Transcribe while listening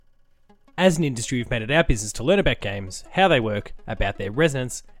As an industry, we've made it our business to learn about games, how they work, about their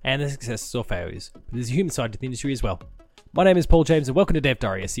resonance, and their successes or failures. But there's a human side to the industry as well. My name is Paul James, and welcome to Dev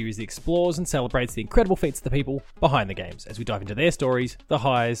Diary, a series that explores and celebrates the incredible feats of the people behind the games, as we dive into their stories, the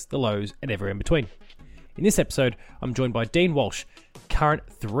highs, the lows, and everywhere in between. In this episode, I'm joined by Dean Walsh, current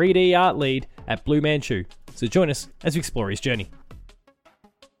 3D art lead at Blue Manchu. So join us as we explore his journey.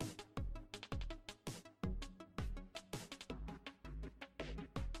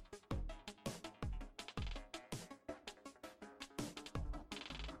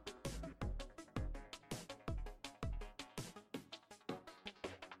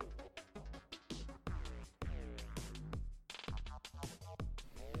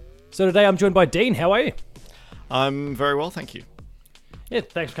 So today I'm joined by Dean. How are you? I'm very well, thank you. Yeah,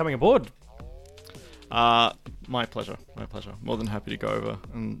 thanks for coming aboard. My pleasure. More than happy to go over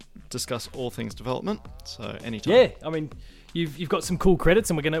and discuss all things development. So anytime. Yeah, I mean, you've got some cool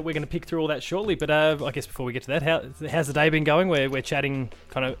credits, and we're gonna pick through all that shortly. But I guess before we get to that, how's the day been going? We're chatting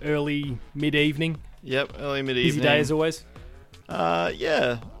kind of early mid evening. Yep, early mid evening. Busy day as always.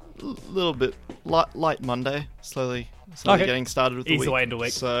 Yeah, little bit light Monday. Slowly Okay. getting started with the Ease week. the way into the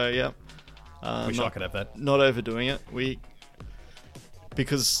week. So yeah, Wish I could have that. not overdoing it.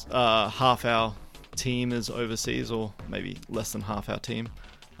 Because half our team is overseas, or maybe less than half our team,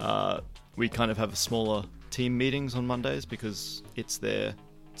 we kind of have smaller team meetings on Mondays because it's their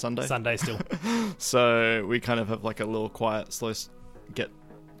Sunday. Sunday still. So we kind of have like a little quiet, slow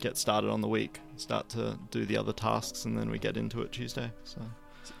get started on the week, start to do the other tasks, and then we get into it Tuesday. So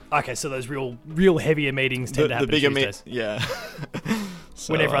Okay, so those real heavier meetings tend to happen the bigger Tuesdays. yeah.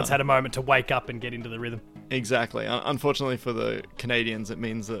 So, when everyone's had a moment to wake up and get into the rhythm. Exactly. Unfortunately for the Canadians, it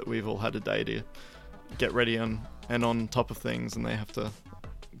means that we've all had a day to get ready and on top of things, and they have to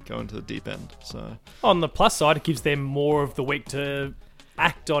go into the deep end. So On the plus side, it gives them more of the week to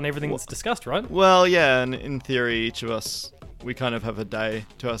act on everything that's discussed, right? well, yeah, and in theory, each of us, we kind of have a day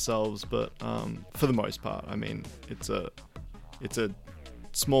to ourselves, but for the most part, I mean, it's a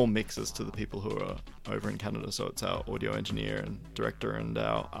small mix as to the people who are over in Canada. So it's our audio engineer and director and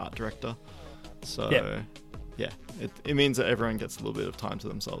our art director. So yeah, it means that everyone gets a little bit of time to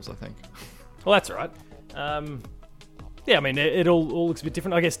themselves, I think. Well, that's all right. Yeah, I mean, it all looks a bit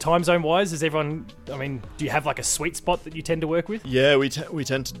different. I guess time zone wise, is everyone? I mean, do you have like a sweet spot that you tend to work with? Yeah, we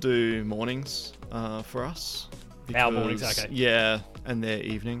tend to do mornings for us. Our mornings, okay. Yeah, and their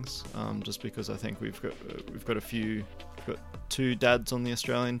evenings. Just because I think we've got two dads on the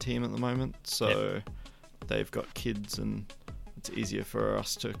Australian team at the moment, so they've got kids, and it's easier for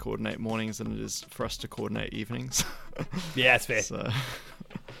us to coordinate mornings than it is for us to coordinate evenings. Yeah, that's fair. So,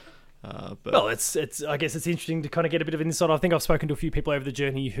 but Well, it's. I guess it's interesting to kind of get a bit of insight. I think I've spoken to a few people over the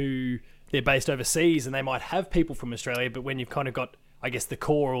journey who they're based overseas, and they might have people from Australia, but when you've kind of got, I guess, the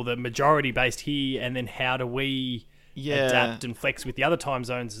core or the majority based here, and then how do we adapt and flex with the other time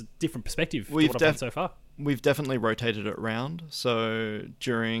zones? Different perspective. To what I've done so far. We've definitely rotated it around. So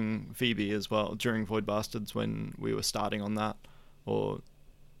during VB as well, during Void Bastards, when we were starting on that, or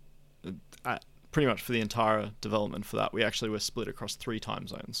pretty much for the entire development for that, we actually were split across 3 time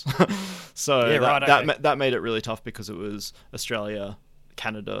zones. So that made it really tough because it was Australia,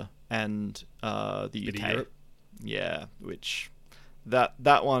 Canada, and the UK. Bit of Europe. Yeah, which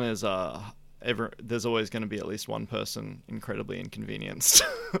that one is there's always going to be at least one person incredibly inconvenienced.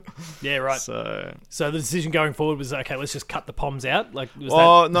 Yeah, right. So the decision going forward was, okay, let's just cut the POMs out. Like,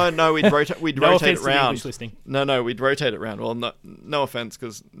 was no, we'd rotate no rotate offense it to the around. English listening. No, we'd rotate it around. Well, no offense,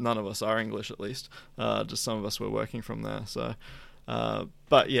 because none of us are English, at least. Just some of us were working from there. So,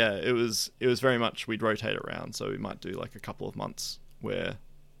 but yeah, it was very much we'd rotate it around. So we might do like a couple of months where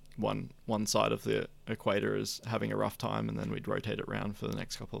one side of the equator is having a rough time, and then we'd rotate it around for the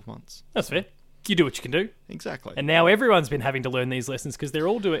next couple of months. That's fair. You do what you can do. Exactly. And now everyone's been having to learn these lessons because they're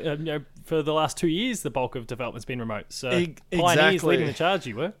all doing, for the last 2 years, the bulk of development's been remote. So pioneers leading the charge,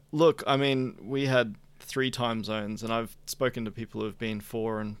 you were. Look, I mean, we had 3 time zones, and I've spoken to people who've been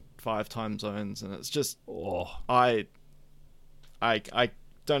 4 and 5 time zones, and it's just, I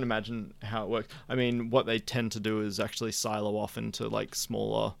don't imagine how it works. I mean, what they tend to do is actually silo off into like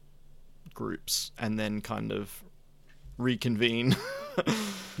smaller groups and then kind of reconvene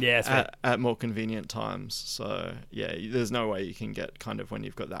at more convenient times. So yeah, there's no way you can get kind of when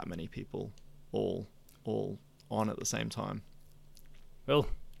you've got that many people all on at the same time. Well,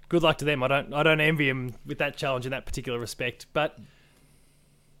 good luck to them. I don't envy them with that challenge in that particular respect, but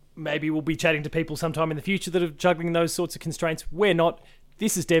maybe we'll be chatting to people sometime in the future that are juggling those sorts of constraints. We're not.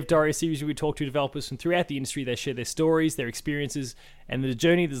 This is Dev Diary, a series where we talk to developers from throughout the industry. They share their stories, their experiences, and the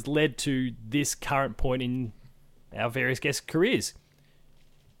journey that's led to this current point in our various guest careers.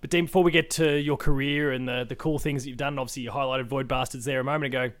 But Dean, before we get to your career and the cool things that you've done, obviously you highlighted Void Bastards there a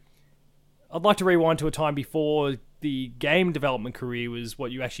moment ago. I'd like to rewind to a time before the game development career was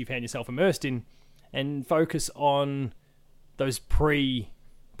what you actually found yourself immersed in, and focus on those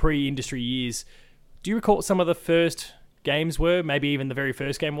pre-industry years. Do you recall what some of the first games were? Maybe even the very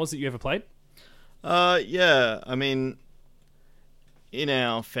first game was that you ever played? Yeah. I mean, in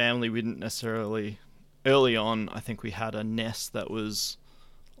our family, we didn't necessarily... Early on, I think we had a NES that was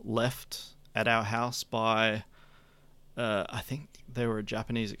left at our house by... I think they were a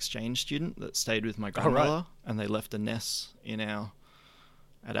Japanese exchange student that stayed with my grandmother, and they left a NES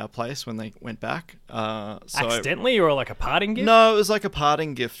at our place when they went back. Accidentally, or like a parting gift? No, it was like a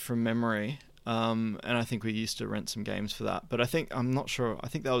parting gift from memory. And I think we used to rent some games for that. But I'm not sure. I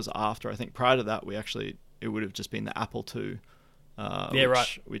think that was after. I think prior to that, it would have just been the Apple II.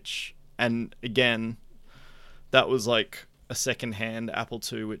 And again, that was like a second-hand Apple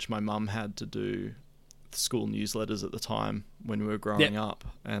II, which my mum had to do school newsletters at the time when we were growing up.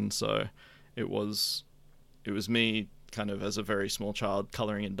 And so it was me kind of as a very small child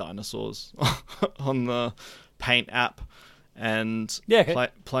colouring in dinosaurs on the Paint app and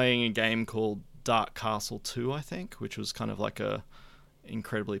playing a game called Dark Castle 2, I think, which was kind of like a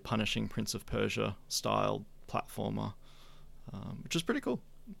incredibly punishing Prince of Persia style platformer, which was pretty cool.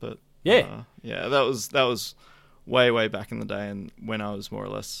 But that was way back in the day, and when I was more or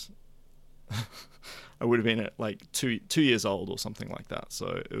less I would have been at like two years old or something like that.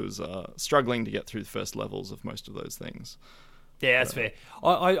 So it was struggling to get through the first levels of most of those things. Yeah, that's fair.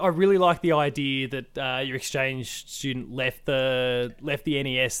 I really like the idea that your exchange student left the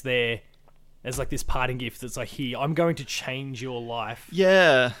NES there as like this parting gift. That's like, here, I'm going to change your life.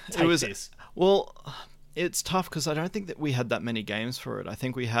 Yeah, Take this. Well, it's tough because I don't think that we had that many games for it. I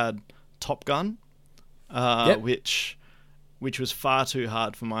think we had Top Gun, which was far too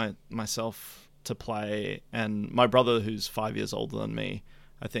hard for myself to play, and my brother, who's 5 years older than me.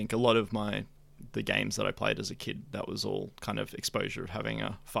 I think a lot of the games that I played as a kid, that was all kind of exposure of having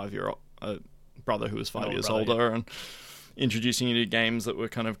a 5-year-old brother who was 5 years older, and introducing you to games that were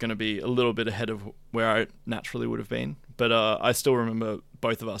kind of going to be a little bit ahead of where I naturally would have been. But I still remember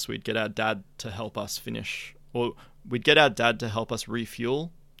both of us, we'd get our dad to help us finish, or we'd get our dad to help us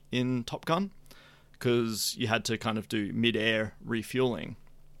refuel in Top Gun, because you had to kind of do mid-air refueling.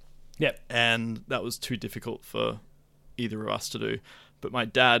 Yep. And that was too difficult for either of us to do. But my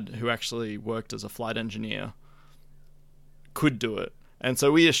dad, who actually worked as a flight engineer, could do it. And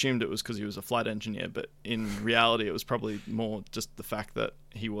so we assumed it was because he was a flight engineer, but in reality it was probably more just the fact that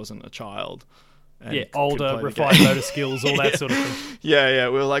he wasn't a child. And older, refined motor skills, all that sort of thing. Yeah.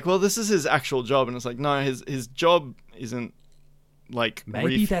 We were like, well, this is his actual job. And it's like, no, his job isn't like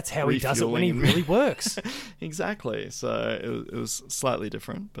maybe that's how he does it when he really works. Exactly. So it was slightly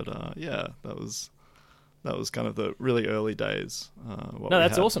different, but that was kind of the really early days.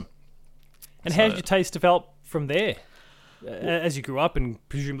 That's awesome. And how did your taste develop from there? As you grew up and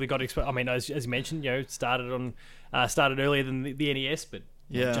presumably got exposed, I mean, as you mentioned, started earlier than the NES, but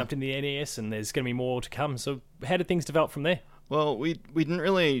jumped in the NES, and there's going to be more to come. So how did things develop from there? Well, we weren't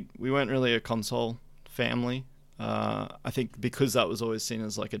really a console family. I think because that was always seen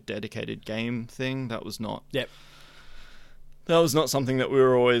as like a dedicated game thing, that was not. Yep. That was not something that we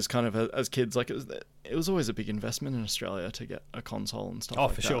were always kind of as kids, like it was always a big investment in Australia to get a console and stuff. Oh,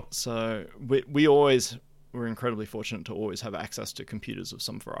 like for that. sure. So we always were incredibly fortunate to always have access to computers of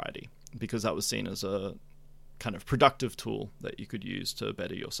some variety, because that was seen as a kind of productive tool that you could use to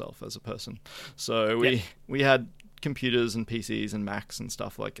better yourself as a person. So we had computers and PCs and Macs and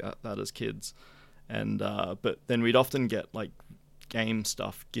stuff like that as kids. And but then we'd often get like game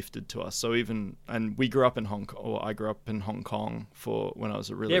stuff gifted to us. So and we grew up in I grew up in Hong Kong for when I was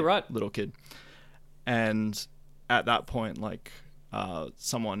a really little kid. And at that point, like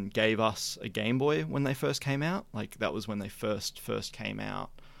someone gave us a Game Boy when they first came out. Like that was when they first came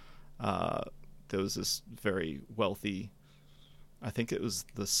out. There was this very wealthy, I think it was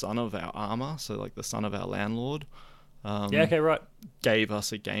the son of our armor, so like the son of our landlord. Gave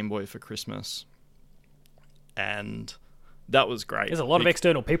us a Game Boy for Christmas. And that was great. There's a lot of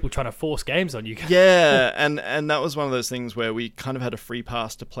external people trying to force games on you. Yeah, and that was one of those things where we kind of had a free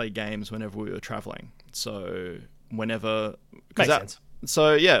pass to play games whenever we were traveling. So whenever... Makes sense.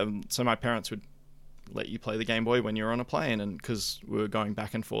 So my parents would let you play the Game Boy when you were on a plane, and because we were going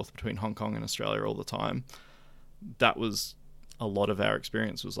back and forth between Hong Kong and Australia all the time, that was a lot of our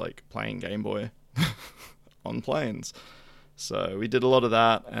experience, was like playing Game Boy on planes. So we did a lot of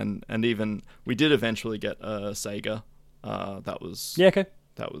that, and even we did eventually get a Sega. That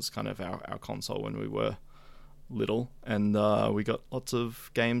was kind of our console when we were little, and we got lots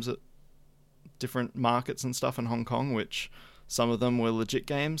of games at different markets and stuff in Hong Kong, which some of them were legit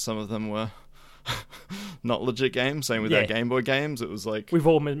games, some of them were not legit games. Same with our Game Boy games. It was like... We've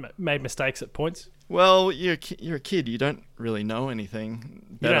all made mistakes at points. Well, you're a kid. You don't really know anything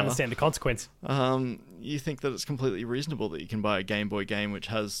better. You don't understand the consequence. You think that it's completely reasonable that you can buy a Game Boy game which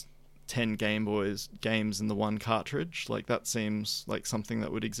has 10 Game Boys games in the one cartridge. Like, that seems like something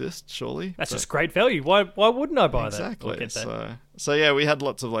that would exist, surely. That's just great value. Why wouldn't I buy exactly. that? Exactly. So yeah, we had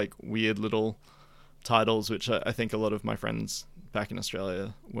lots of like weird little titles which I think a lot of my friends back in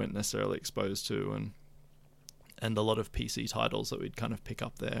Australia weren't necessarily exposed to, and a lot of PC titles that we'd kind of pick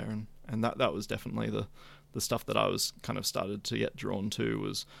up there, and that was definitely the stuff that I was kind of started to get drawn to,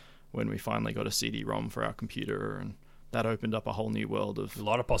 was when we finally got a CD-ROM for our computer, and that opened up a whole new world of a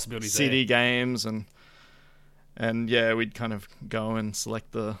lot of possibilities CD games, and yeah, we'd kind of go and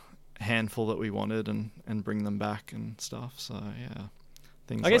select the handful that we wanted and bring them back and stuff. So yeah.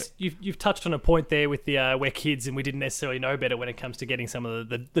 I guess you've touched on a point there with the we're kids and we didn't necessarily know better when it comes to getting some of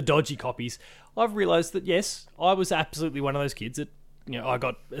the dodgy copies. I've realised that, yes, I was absolutely one of those kids that, I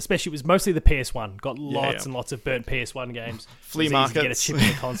got, especially it was mostly the PS1, got lots and lots of burnt PS1 games. Flea markets. To get a chip in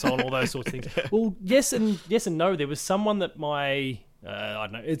the console and all those sorts of things. Well, yes and no. There was someone that I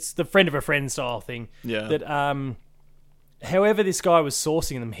don't know, it's the friend of a friend style thing. Yeah. That however this guy was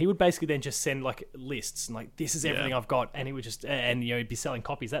sourcing them, he would basically then just send like lists and like, this is everything I've got, and he would just he'd be selling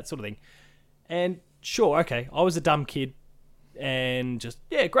copies, that sort of thing. And sure, okay, I was a dumb kid and just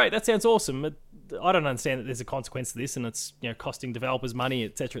great, that sounds awesome. I don't understand that there's a consequence to this, and it's costing developers money,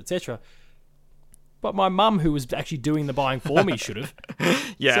 etc., etc. But my mum, who was actually doing the buying for me, should have.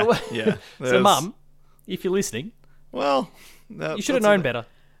 So mum, if you're listening, well, you should have known better.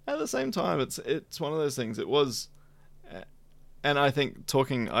 At the same time, it's one of those things. It was. And I think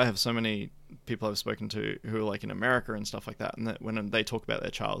I have so many people I've spoken to who are like in America and stuff like that, and that when they talk about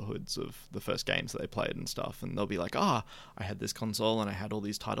their childhoods of the first games that they played and stuff, and they'll be like, I had this console and I had all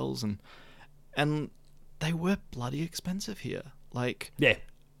these titles, and they were bloody expensive here. Like,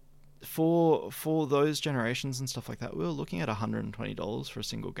 for those generations and stuff like that, we were looking at $120 for a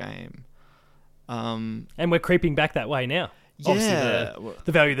single game. And we're creeping back that way now. Yeah, obviously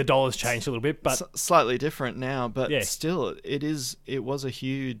the value of the dollar's changed a little bit, but slightly different now. But still, it was a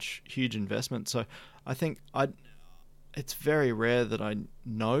huge investment. So I think it's very rare that I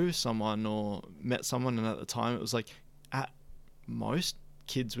know someone or met someone, and at the time it was like, at most,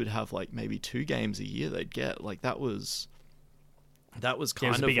 kids would have like maybe 2 games a year they'd get. Like that was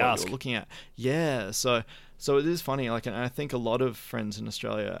kind of what you're looking at. Yeah, so it is funny. Like, and I think a lot of friends in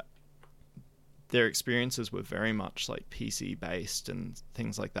Australia, their experiences were very much like PC based and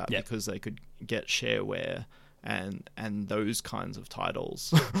things like that, because they could get shareware and those kinds of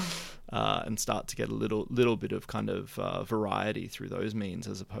titles, and start to get a little bit of kind of variety through those means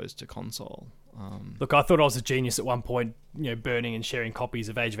as opposed to console. Look, I thought I was a genius at one point, burning and sharing copies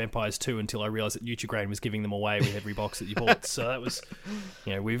of Age of Empires 2 until I realised that Nutrigrain was giving them away with every box that you bought. So that was,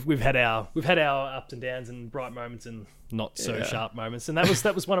 we've had our ups and downs and bright moments and not so sharp moments, and that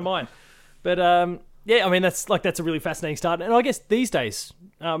was one of mine. But I mean that's a really fascinating start, and I guess these days,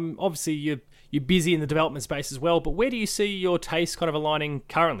 obviously you're busy in the development space as well. But where do you see your taste kind of aligning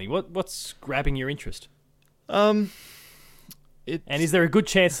currently? What's grabbing your interest? And is there a good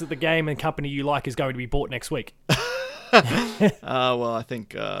chance that the game and company you like is going to be bought next week? Well, I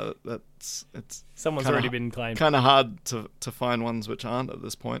think it's someone's already been claimed. Kind of hard to find ones which aren't at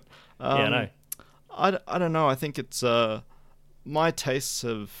this point. I know. I don't know. I think it's my tastes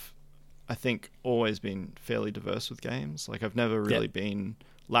have, I think, always been fairly diverse with games. Like, I've never really been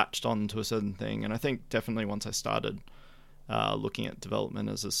latched on to a certain thing. And I think definitely once I started looking at development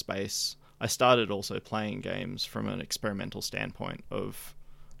as a space, I started also playing games from an experimental standpoint of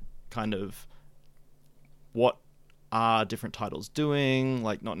kind of what are different titles doing,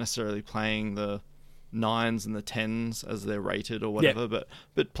 like not necessarily playing the 9s and the 10s as they're rated or whatever,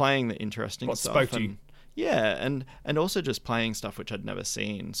 but playing the interesting stuff. What spoke to you? Yeah, and also just playing stuff which I'd never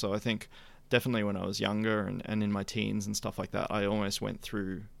seen. So I think definitely when I was younger and in my teens and stuff like that, I almost went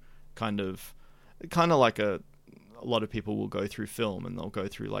through kind of like a lot of people will go through film, and they'll go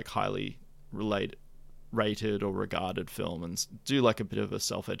through like highly rated or regarded film and do like a bit of a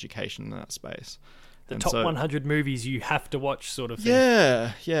self-education in that space. The top 100 movies you have to watch sort of thing.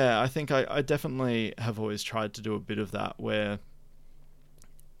 Yeah. I think I definitely have always tried to do a bit of that, where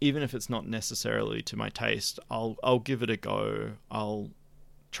even if it's not necessarily to my taste, I'll give it a go. I'll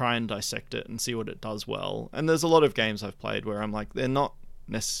try and dissect it and see what it does well. And there's a lot of games I've played where I'm like, they're not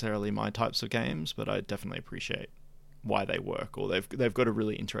necessarily my types of games, but I definitely appreciate why they work, or they've got a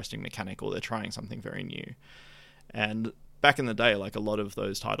really interesting mechanic, or they're trying something very new. And back in the day, like, a lot of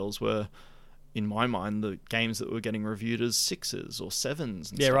those titles were, in my mind, the games that were getting reviewed as 6s or 7s and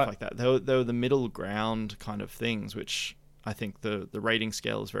stuff like that. They were the middle ground kind of things, which I think the rating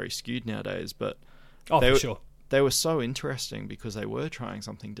scale is very skewed nowadays. But for sure. They were so interesting because they were trying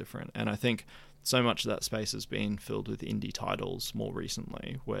something different. And I think so much of that space has been filled with indie titles more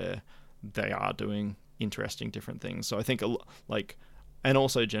recently, where they are doing interesting different things. So I think, like, and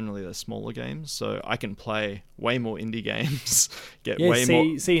also generally they're smaller games, so I can play way more indie games, get way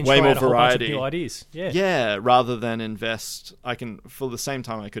more variety, new ideas. Yeah, rather than invest. I can, for the same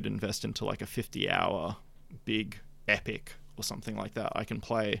time I could invest into like a 50-hour big epic or something like that. I can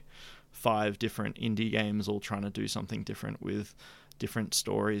play 5 different indie games all trying to do something different with different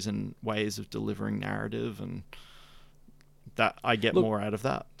stories and ways of delivering narrative, and that I get more out of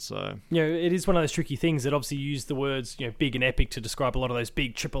that. So it is one of those tricky things that obviously use the words big and epic to describe a lot of those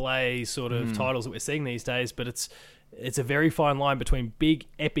big AAA sort of titles that we're seeing these days, but it's a very fine line between big,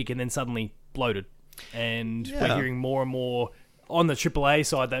 epic, and then suddenly bloated. And we're hearing more and more on the AAA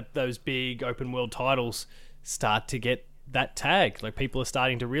side that those big open world titles start to get that tag. Like, people are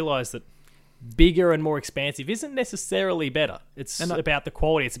starting to realize that bigger and more expansive isn't necessarily better. It's about the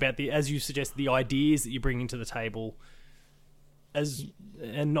quality. It's about as you suggested, the ideas that you bring into the table,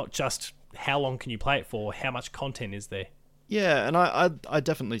 and not just how long can you play it for, how much content is there. Yeah, and I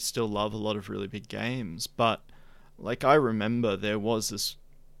definitely still love a lot of really big games, but like, I remember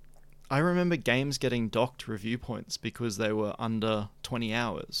games getting docked review points because they were under 20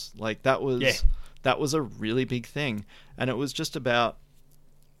 hours. Like, that was a really big thing, and it was just about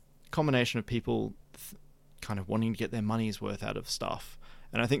combination of people kind of wanting to get their money's worth out of stuff.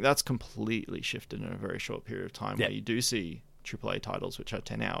 And I think that's completely shifted in a very short period of time, where you do see AAA titles which are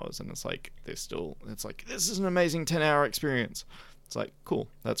 10 hours, and it's like, it's like, this is an amazing 10-hour experience. It's like, cool,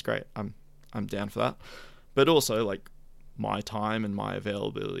 that's great, I'm down for that. But also, like, my time and my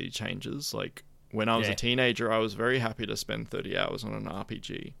availability changes. Like, when I was a teenager, I was very happy to spend 30 hours on an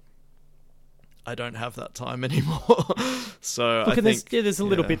RPG. I don't have that time anymore. So I think there's a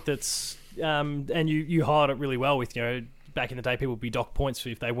little bit that's and you highlight it really well with, back in the day, people would be docked points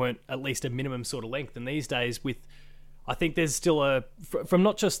if they weren't at least a minimum sort of length, and these days, I think there's still from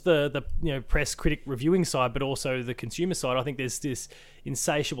not just the press critic reviewing side, but also the consumer side. I think there's this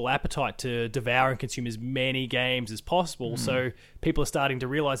insatiable appetite to devour and consume as many games as possible. So people are starting to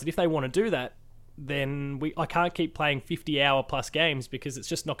realize that if they want to do that, then I can't keep playing 50-hour plus games, because it's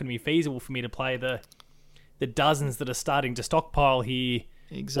just not going to be feasible for me to play the dozens that are starting to stockpile here.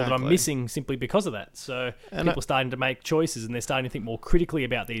 Exactly. That I'm missing simply because of that. So people are starting to make choices, and they're starting to think more critically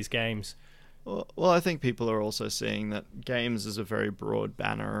about these games. Well, I think people are also seeing that games is a very broad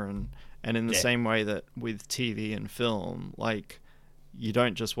banner, and in the same way that with TV and film, like, you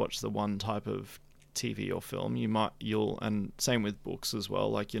don't just watch the one type of TV or film. And same with books as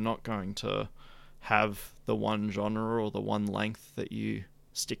well. Like, you're not going to have the one genre or the one length that you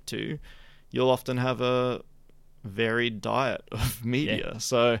stick to. You'll often have a varied diet of media.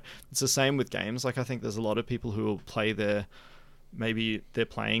 So it's the same with games. Like, I think there's a lot of people who will play maybe they're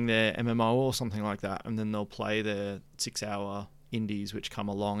playing their MMO or something like that, and then they'll play their 6-hour indies which come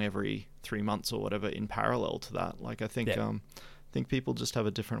along every 3 months or whatever in parallel to that. Like, I think think people just have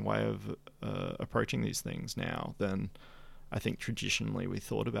a different way of approaching these things now than I think traditionally we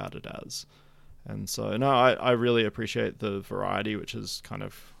thought about it as. And so, no, I really appreciate the variety which has kind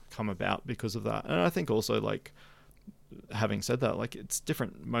of come about because of that. And I think also, like, having said that, like, it's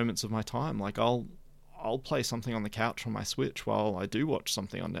different moments of my time. Like, I'll play something on the couch on my Switch while I do watch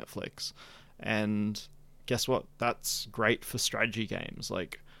something on Netflix. And guess what? That's great for strategy games.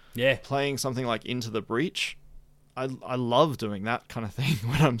 Like, playing something like Into the Breach, I love doing that kind of thing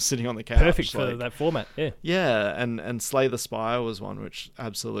when I'm sitting on the couch. Perfect for that format, Yeah, and Slay the Spire was one which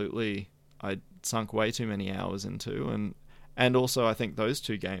absolutely I sunk way too many hours into. And also, I think those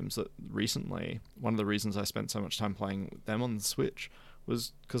two games that recently, one of the reasons I spent so much time playing them on the Switch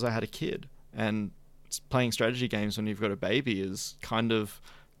was because I had a kid. And playing strategy games when you've got a baby is kind of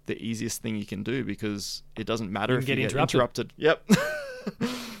the easiest thing you can do, because it doesn't matter if you get interrupted. Yep.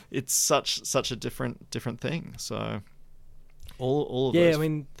 It's such a different thing. So all of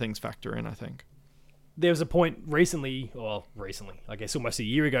those things factor in, I think. There was a point recently, I guess almost a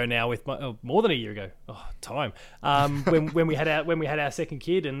year ago now, with more than a year ago. Oh, time. When we had our second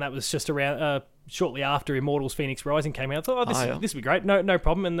kid, and that was just around shortly after Immortals: Phoenix Rising came out. I thought, this would be great. No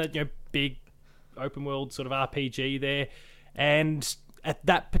problem. And the big open world sort of RPG there, and at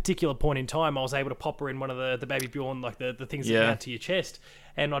that particular point in time, I was able to pop her in one of the Baby Bjorn, like the things that mount to your chest,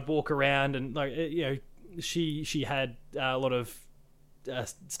 and I'd walk around, and like she had a lot of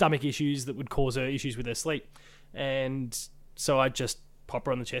stomach issues that would cause her issues with her sleep. and so I just pop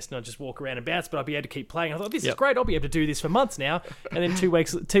her on the chest and I'd just walk around and bounce, but I'd be able to keep playing. I thought, this is Yep. great, I'll be able to do this for months now. And then 2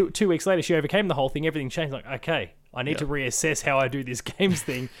 weeks later, she overcame the whole thing, everything changed. Like, okay, I need to reassess how I do this games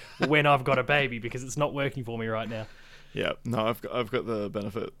thing when I've got a baby, because it's not working for me right now. Yeah, no, I've got the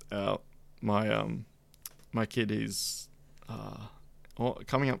benefit out. My kid, he's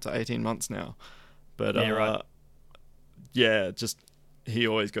coming up to 18 months now, but just he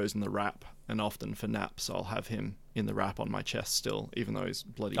always goes in the wrap, and often for naps I'll have him in the wrap on my chest still, even though he's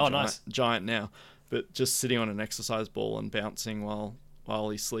bloody giant now. But just sitting on an exercise ball and bouncing while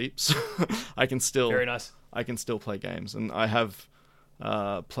he sleeps, I can still Very nice. I can still play games, and I have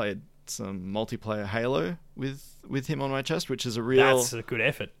played some multiplayer Halo with him on my chest, which is a real That's a good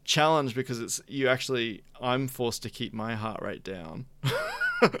effort. challenge, because I'm forced to keep my heart rate down.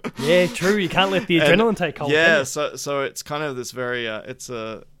 Yeah, true. You can't let the adrenaline take hold. Yeah, so it's kind of this very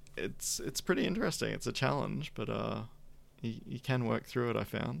it's pretty interesting. It's a challenge, but you can work through it, I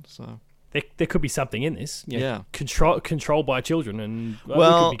found. So there could be something in this. Yeah. Control by children, and we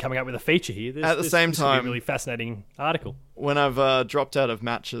could be coming up with a feature here. At the same this could be time, a really fascinating article. when I've dropped out of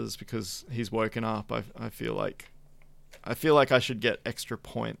matches because he's woken up, I feel like I should get extra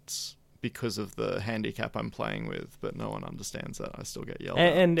points because of the handicap I'm playing with, but no one understands that. I still get yelled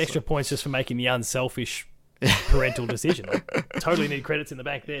at. And extra points just for making the unselfish parental decision. Totally need credits in the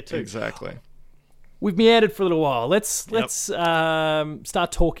bank there too. Exactly. We've meandered for a little while. Let's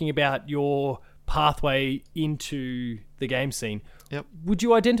start talking about your pathway into the game scene. Yep. Would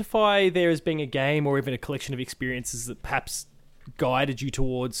you identify there as being a game or even a collection of experiences that perhaps guided you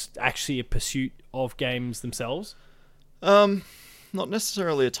towards actually a pursuit of games themselves? Not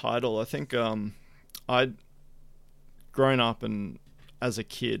necessarily a title. I think I'd grown up, and as a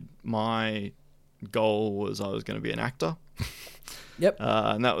kid, my goal was I was going to be an actor. Yep.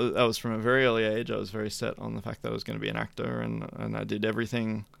 And that was from a very early age. I was very set on the fact that I was going to be an actor, and I did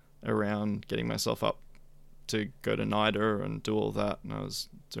everything around getting myself up to go to NIDA and do all that. And I was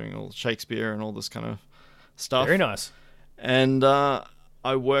doing all Shakespeare and all this kind of stuff. Very nice. And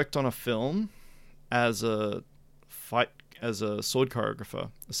I worked on a film as a sword choreographer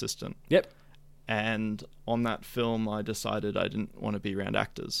assistant. Yep. And on that film, I decided I didn't want to be around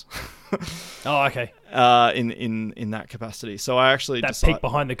actors. Oh, okay. In that capacity, so I actually That peek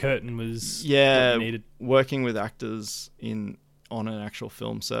behind the curtain was what you needed. Working with actors on an actual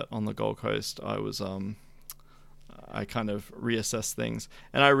film set on the Gold Coast. I kind of reassessed things,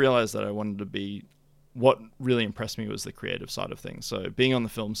 and I realized that I wanted to be. What really impressed me was the creative side of things. So being on the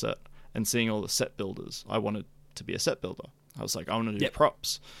film set and seeing all the set builders, I wanted to be a set builder. I was like, I want to do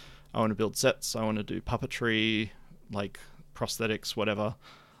props. I want to build sets. I want to do puppetry, like prosthetics, whatever.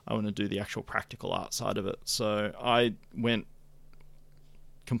 I want to do the actual practical art side of it. So I went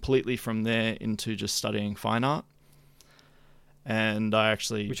completely from there into just studying fine art. And I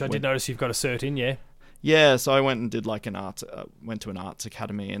actually... Which I did notice you've got a cert in, yeah? Yeah, so I went and did like went to an arts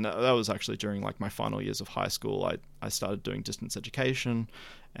academy, and that was actually during like my final years of high school. I started doing distance education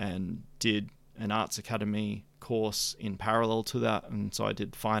and did an arts academy course in parallel to that, and so I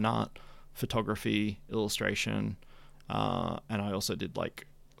did fine art, photography, illustration, and I also did like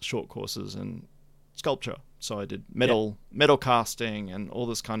short courses in sculpture. So I did metal casting and all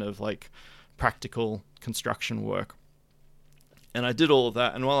this kind of like practical construction work. And I did all of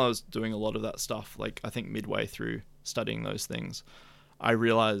that, and while I was doing a lot of that stuff, like I think midway through studying those things, I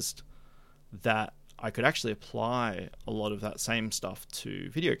realized that I could actually apply a lot of that same stuff to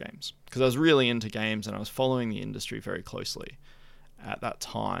video games, because I was really into games and I was following the industry very closely at that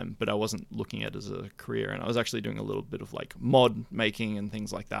time, but I wasn't looking at it as a career, and I was actually doing a little bit of like mod making and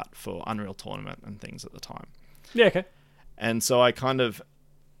things like that for Unreal Tournament and things at the time. Yeah, okay. And so I kind of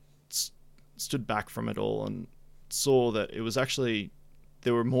stood back from it all and saw that it was actually,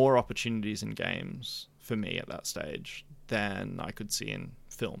 there were more opportunities in games for me at that stage than I could see in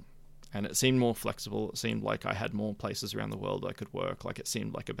film. And it seemed more flexible. It seemed like I had more places around the world I could work. Like it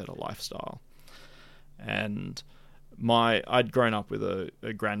seemed like a better lifestyle. And I'd grown up with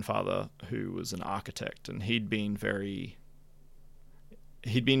a grandfather who was an architect, and he'd been very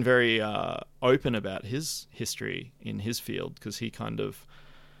open about his history in his field, because he kind of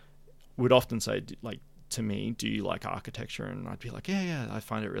would often say, like, to me, do you like architecture? And I'd be like, yeah, I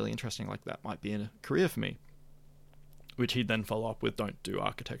find it really interesting. Like that might be a career for me. Which he'd then follow up with, don't do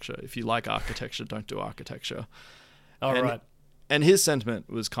architecture. If you like architecture, don't do architecture. Right. And his sentiment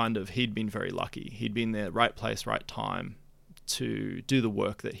was kind of, he'd been very lucky. He'd been there, right place, right time to do the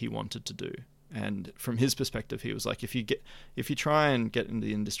work that he wanted to do. And from his perspective, he was like, if you try and get into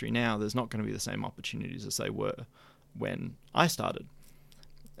the industry now, there's not going to be the same opportunities as they were when I started.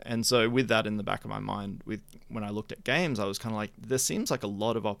 and so with that in the back of my mind, when I looked at games, I was kind of like, there seems like a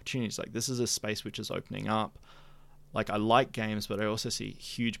lot of opportunities. Like, this is a space which is opening up. Like, I like games, but I also see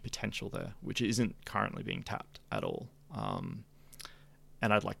huge potential there, which isn't currently being tapped at all.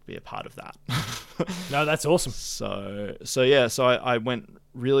 And I'd like to be a part of that. No, that's awesome. So I went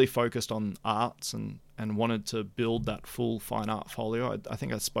really focused on arts and wanted to build that full fine art folio. I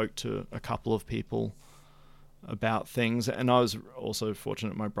think I spoke to a couple of people about things, and I was also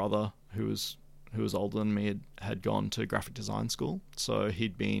fortunate. My brother, who was older than me, had gone to graphic design school, so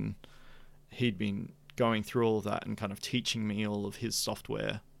he'd been going through all of that and kind of teaching me all of his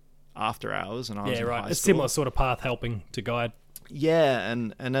software after hours. And I was in high school. A similar sort of path, helping to guide. Yeah,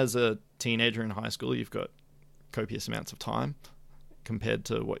 and as a teenager in high school, you've got copious amounts of time compared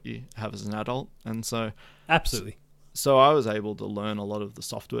to what you have as an adult, and so absolutely. So I was able to learn a lot of the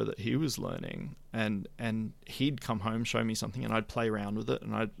software that he was learning, and he'd come home, show me something, and I'd play around with it,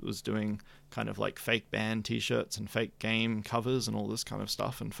 and I was doing kind of like fake band t-shirts and fake game covers and all this kind of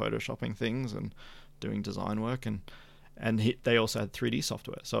stuff, and photoshopping things and doing design work, and they also had 3D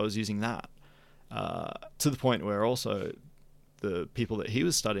software, so I was using that to the point where also the people that he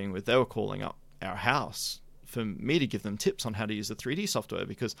was studying with, they were calling up our house for me to give them tips on how to use the 3D software,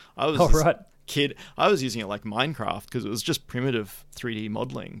 because I was kid. I was using it like Minecraft because it was just primitive 3D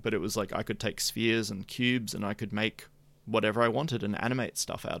modeling, but it was like I could take spheres and cubes and I could make whatever I wanted and animate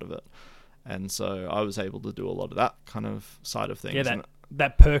stuff out of it. And so I was able to do a lot of that kind of side of things. Yeah,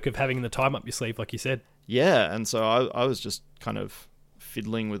 that perk of having the time up your sleeve, like you said. Yeah, and so I was just kind of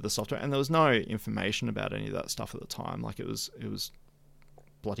fiddling with the software, and there was no information about any of that stuff at the time. Like, it was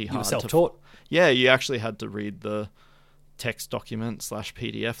bloody hard. You were self-taught? Yeah, you actually had to read the text document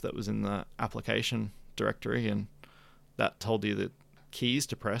 /PDF that was in the application directory, and that told you the keys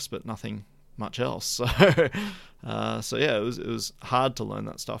to press, but nothing much else. So, so yeah, it was hard to learn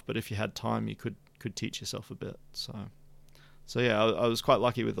that stuff. But if you had time, you could teach yourself a bit. So yeah, I was quite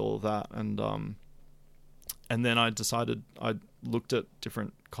lucky with all of that, and then I decided I looked at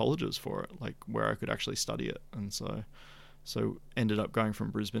different colleges for it, like where I could actually study it, and so ended up going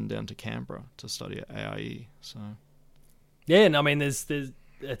from Brisbane down to Canberra to study at AIE. So yeah, and I mean, it's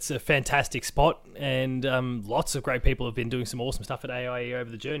a fantastic spot, and lots of great people have been doing some awesome stuff at AIE over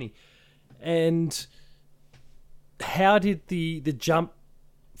the journey. And how did the jump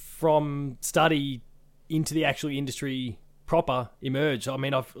from study into the actual industry proper emerge? I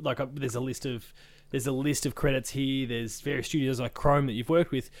mean, there's a list of credits here. There's various studios like Chrome that you've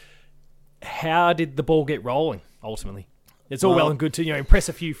worked with. How did the ball get rolling ultimately? It's all well and good to impress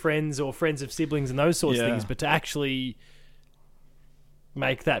a few friends or friends of siblings and those sorts of things, but to actually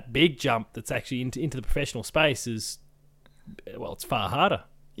make that big jump that's actually into the professional space is, well, it's far harder.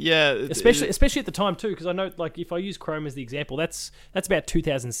 Yeah, especially at the time too, because I know, like, if I use Chrome as the example, that's about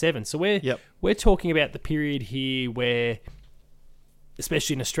 2007. So we're talking about the period here where,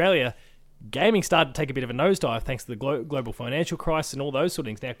 especially in Australia, gaming started to take a bit of a nosedive thanks to the global financial crisis and all those sort of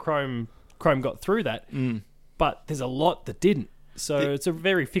things. Now Chrome got through that, but there's a lot that didn't. So it's a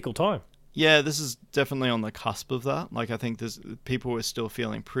very fickle time. Yeah, this is definitely on the cusp of that. Like, I think people were still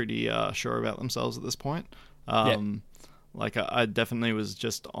feeling pretty sure about themselves at this point. Like, I definitely was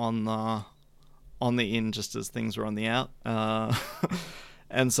just on the in just as things were on the out.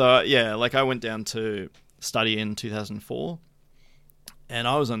 And so, yeah, like, I went down to study in 2004, and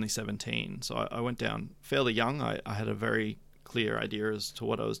I was only 17. So I went down fairly young. I had a very clear idea as to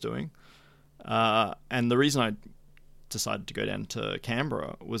what I was doing. And the reason I decided to go down to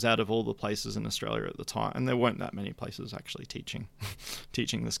Canberra was out of all the places in Australia at the time, and there weren't that many places actually teaching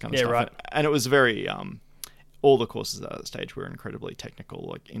this kind of stuff. Right. And it was very... all the courses at that stage were incredibly technical,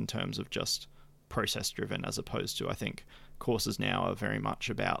 like in terms of just process driven, as opposed to, I think, courses now are very much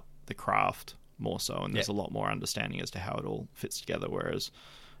about the craft more so, and there's a lot more understanding as to how it all fits together. Whereas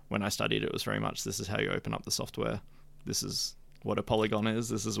when I studied, it was very much, this is how you open up the software. This is what a polygon is.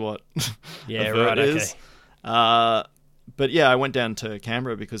 This is what a vert is. But yeah, I went down to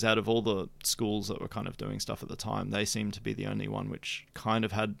Canberra because out of all the schools that were kind of doing stuff at the time, they seemed to be the only one which kind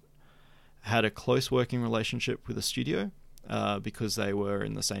of had a close working relationship with a studio, because they were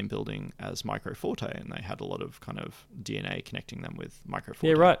in the same building as Micro Forte, and they had a lot of kind of DNA connecting them with Micro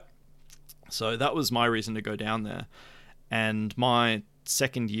Forte. Yeah, right. So that was my reason to go down there. And my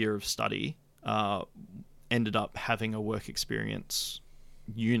second year of study ended up having a work experience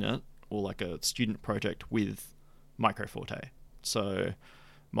unit, or like a student project with Micro Forte. So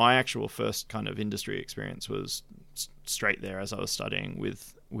my actual first kind of industry experience was straight there as I was studying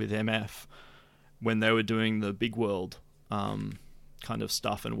with MF, when they were doing the Big World kind of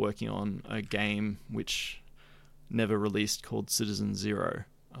stuff and working on a game which never released called Citizen Zero.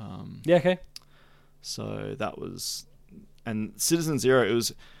 Yeah, okay. So that was, and Citizen Zero.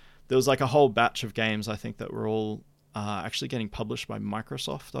 There was like a whole batch of games I think that were all actually getting published by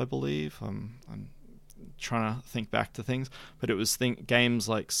Microsoft, I believe. I'm trying to think back to things, but it was games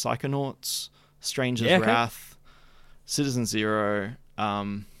like Psychonauts, Stranger's Wrath, Citizen Zero.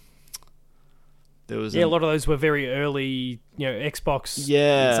 There was a lot of those were very early, Xbox.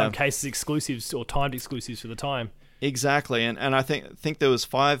 In some cases, exclusives or timed exclusives for the time. Exactly, and I think there was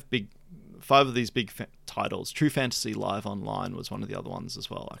five of these big titles. True Fantasy Live Online was one of the other ones as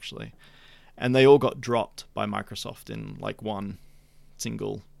well, actually, and they all got dropped by Microsoft in like one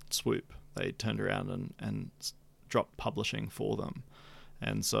single swoop. They turned around and dropped publishing for them,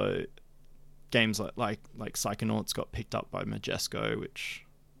 and so games like Psychonauts got picked up by Majesco, which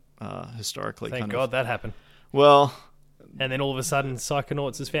historically thank God that happened. Well, and then all of a sudden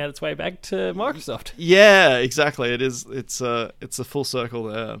Psychonauts has found its way back to Microsoft. Yeah, exactly. It's a full circle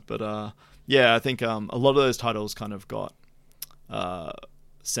there, but I think a lot of those titles kind of got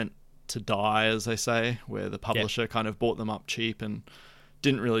sent to die, as they say, where the publisher kind of bought them up cheap and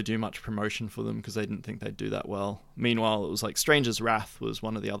didn't really do much promotion for them because they didn't think they'd do that well. Meanwhile, it was like Stranger's Wrath was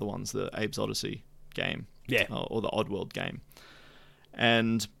one of the other ones, the Abe's Odyssey game, or the Oddworld game,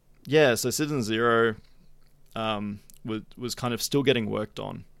 and so Citizen Zero was kind of still getting worked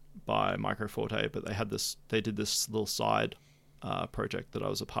on by Microforte, but they did this little side project that I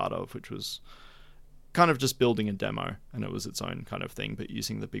was a part of, which was kind of just building a demo, and it was its own kind of thing, but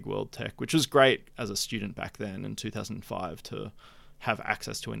using the big world tech, which was great as a student back then in 2005 to have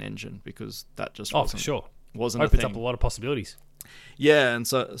access to an engine, because that just wasn't opens up a lot of possibilities. Yeah, and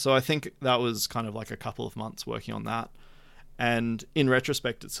so I think that was kind of like a couple of months working on that, and in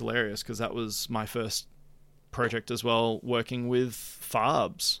retrospect it's hilarious because that was my first project as well, working with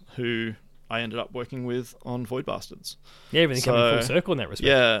Farbs, who I ended up working with on Void Bastards. Yeah, everything coming full circle in that respect.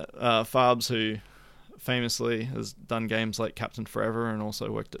 Yeah, Farbs, who famously has done games like Captain Forever and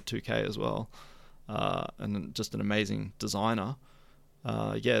also worked at 2K as well, and just an amazing designer.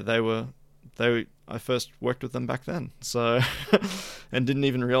 I first worked with them back then, so and didn't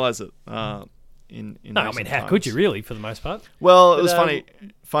even realize it. How could you really, for the most part? Well, it was funny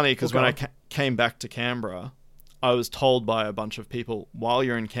because when I came back to Canberra, I was told by a bunch of people, while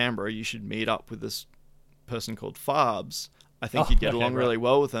you're in Canberra, you should meet up with this person called Farbs. I think you'd get along really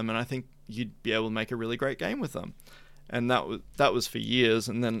well with them, and I think you'd be able to make a really great game with them. And that was for years.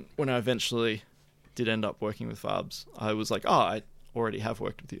 And then when I eventually did end up working with Farbs, I was like, I already have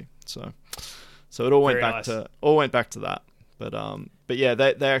worked with you. So it all went back to that. But yeah,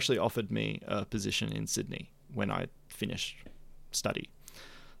 they actually offered me a position in Sydney when I finished study.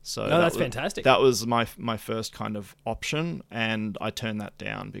 So that's fantastic. That was my first kind of option, and I turned that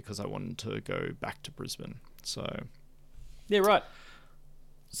down because I wanted to go back to Brisbane. So yeah, right.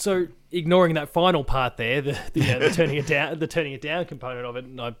 So ignoring that final part there, the turning it down component of it,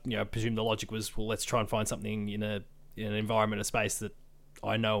 and I presume the logic was, well, let's try and find something in an environment, a space that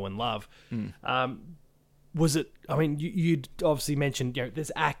I know and love. Was it? I mean, you'd obviously mentioned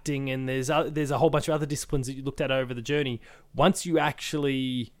there's acting and there's a whole bunch of other disciplines that you looked at over the journey. Once you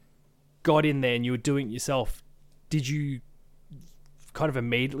actually got in there and you were doing it yourself, did you kind of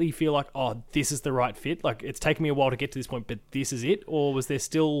immediately feel like, oh, this is the right fit? Like, it's taken me a while to get to this point, but this is it? Or was there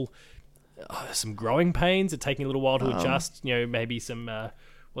still some growing pains? It taking a little while to adjust? Maybe some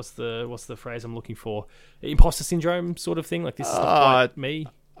what's the phrase I'm looking for? Imposter syndrome sort of thing. Like, this is not quite me.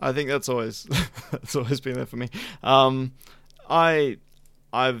 I think that's always been there for me.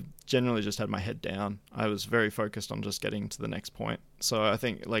 I've generally just had my head down. I was very focused on just getting to the next point. So I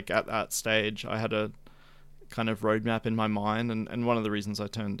think like at that stage, I had a kind of roadmap in my mind, and one of the reasons I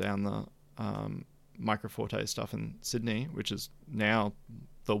turned down the Microforte stuff in Sydney, which is now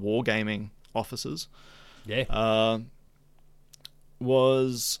the Wargaming offices,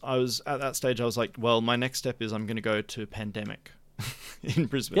 was I was at that stage. I was like, well, my next step is I'm going to go to Pandemic in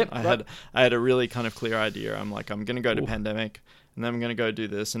Brisbane. I had a really kind of clear idea. I'm like, I'm going to go to Pandemic, and then I'm going to go do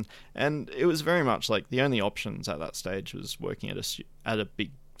this, and it was very much like the only options at that stage was working at a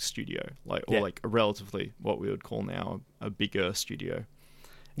big studio, or like a relatively what we would call now a bigger studio.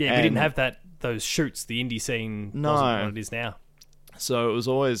 Yeah, we didn't have those shoots. The indie scene wasn't what it is now. So it was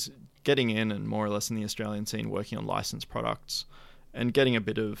always getting in and more or less in the Australian scene, working on licensed products and getting a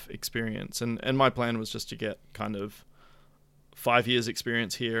bit of experience. And my plan was just to get kind of 5 years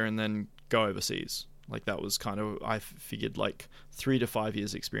experience here and then go overseas. Like that was kind of, I figured like 3 to 5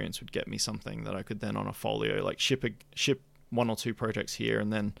 years experience would get me something that I could then on a folio, like ship 1 or 2 projects here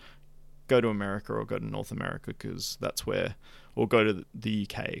and then go to America or go to North America because that's where, or go to the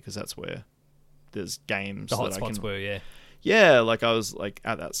UK because that's where there's games. The hotspots were, yeah, like I was like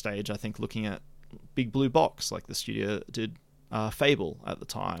at that stage, I think looking at Big Blue Box, like the studio that did Fable at the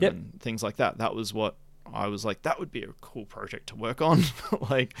time, Yep. and things like that. That was what I was like, that would be a cool project to work on.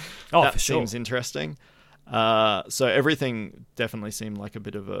 Like, Oh, that for sure. seems interesting. So everything definitely seemed like a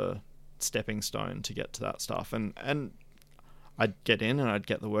bit of a stepping stone to get to that stuff. And I'd get in and I'd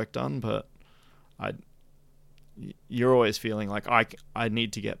get the work done, but you're always feeling like I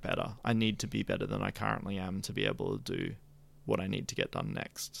need to get better. I need to be better than I currently am to be able to do what I need to get done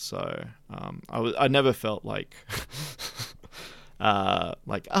next. So I never felt like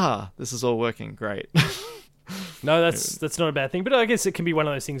this is all working great. No, that's not a bad thing. But I guess it can be one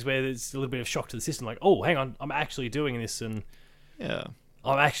of those things where there's a little bit of shock to the system. Like, oh, hang on, I'm actually doing this, and Yeah.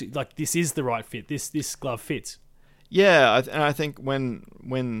 I'm actually like, this is the right fit. This glove fits. Yeah, and I think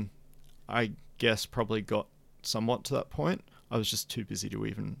when I guess probably got somewhat to that point, I was just too busy to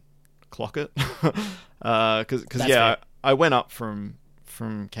even clock it. Because fair. I went up from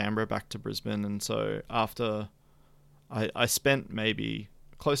Canberra back to Brisbane, and so after I spent maybe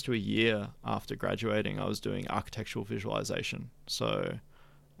close to a year after graduating, I was doing architectural visualization. So,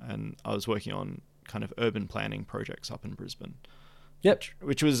 and I was working on kind of urban planning projects up in Brisbane. Yep.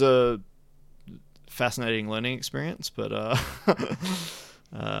 Which was a fascinating learning experience, but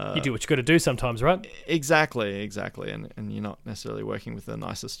You do what you got to do sometimes, right? exactly, and you're not necessarily working with the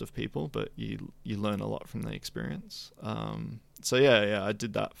nicest of people, but you learn a lot from the experience. So yeah, I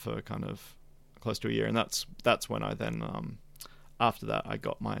did that for kind of close to a year, and that's when I then after that I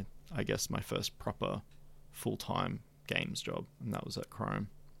got my first proper full-time games job, and that was at Chrome.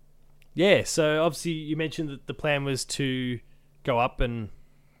 Yeah. So obviously you mentioned that the plan was to go up and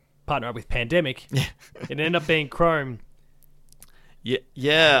partner up with Pandemic. Yeah. It ended up being Chrome.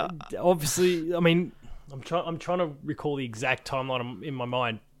 Yeah. Obviously, I mean, I'm trying to recall the exact timeline in my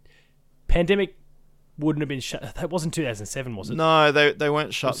mind. Pandemic wouldn't have been shut. That wasn't 2007, was it? No, they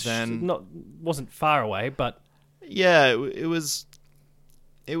weren't shut It then. wasn't far away, but Yeah, it was.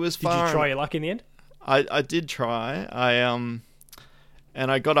 It was did far. you try your luck in the end? I did try. And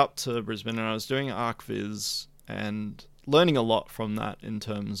I got up to Brisbane and I was doing ArcViz and learning a lot from that in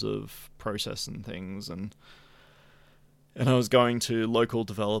terms of process and things, and I was going to local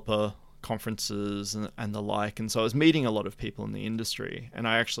developer conferences and the like, and so I was meeting a lot of people in the industry, and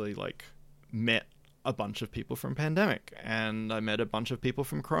I actually like met a bunch of people from Pandemic, and I met a bunch of people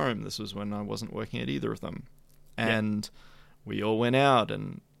from Chrome. This was when I wasn't working at either of them, and we all went out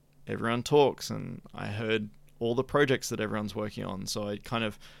and everyone talks, and I heard all the projects that everyone's working on, so I kind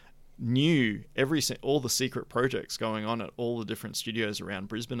of knew all the secret projects going on at all the different studios around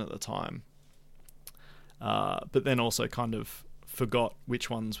Brisbane at the time. But then also kind of forgot which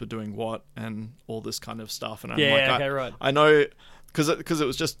ones were doing what and all this kind of stuff. And I'm right. I know, because it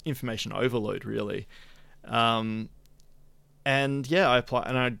was just information overload, really. And yeah, I applied,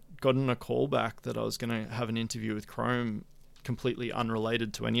 and I got in a call back that I was going to have an interview with Chrome, completely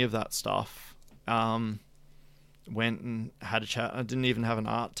unrelated to any of that stuff. Went and had a chat. I didn't even have an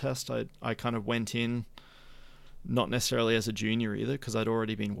art test. I kind of went in, not necessarily as a junior either, because I'd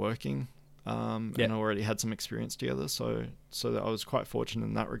already been working. And I already had some experience together, so I was quite fortunate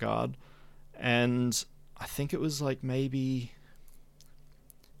in that regard. And I think it was like the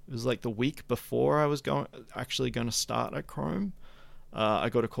week before I was actually going to start at Chrome, I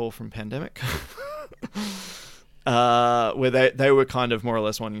got a call from Pandemic, where they were kind of more or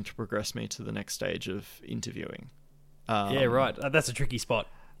less wanting to progress me to the next stage of interviewing. Yeah, right. That's a tricky spot.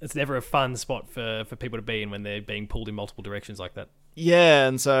 It's never a fun spot for people to be in when they're being pulled in multiple directions like that. Yeah,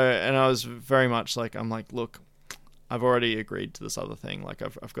 and I was very much like, I'm like, look, I've already agreed to this other thing. Like,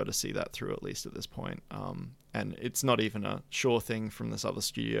 I've got to see that through at least at this point. And it's not even a sure thing from this other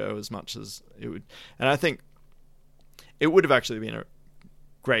studio as much as it would. And I think it would have actually been a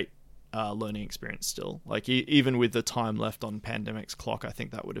great learning experience still. Like, even with the time left on Pandemic's clock, I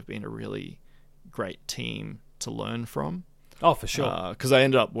think that would have been a really great team to learn from. Oh, for sure. Because I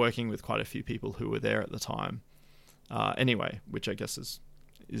ended up working with quite a few people who were there at the time. Anyway, which I guess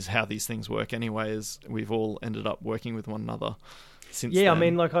is how these things work anyway, is we've all ended up working with one another since then. I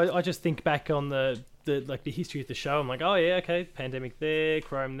mean, like, I just think back on the history of the show. I'm like, oh yeah, okay, Pandemic there,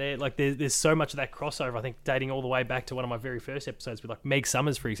 Chrome there. Like, there's so much of that crossover, I think, dating all the way back to one of my very first episodes with, like, Meg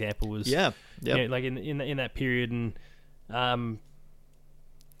Summers, for example, was like in that period. And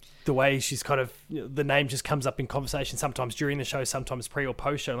the way she's kind of, the name just comes up in conversation sometimes during the show, sometimes pre or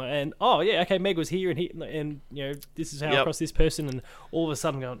post show, and oh yeah, okay, Meg was here, and this is how I crossed this person, and all of a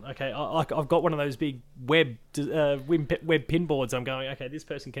sudden going, okay, I've got one of those big web pin boards. I'm going, okay, this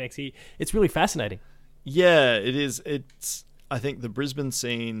person connects here. It's really fascinating. Yeah, it is. I think the Brisbane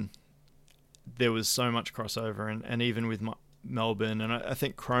scene there was so much crossover, and even with Melbourne, and I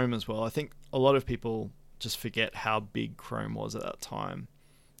think Chrome as well. I think a lot of people just forget how big Chrome was at that time.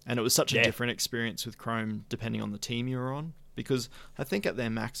 And it was such a different experience with Chrome depending on the team you were on. Because I think at their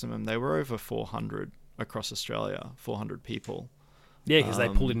maximum, they were over 400 across Australia, 400 people. Yeah, because they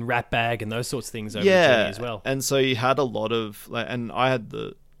pulled in Ratbag and those sorts of things over the journey as well. And so you had a lot of... and I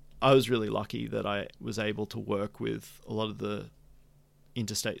was really lucky that I was able to work with a lot of the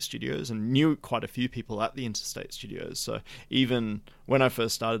interstate studios and knew quite a few people at the interstate studios. So even when I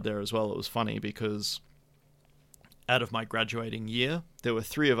first started there as well, it was funny because out of my graduating year, there were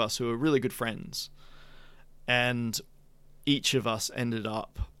 3 of us who were really good friends. And each of us ended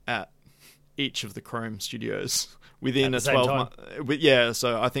up at each of the Chrome studios within a 12 month. Yeah,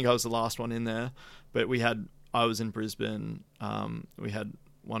 so I think I was the last one in there. But I was in Brisbane. We had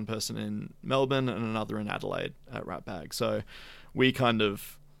one person in Melbourne and another in Adelaide at Ratbag. So we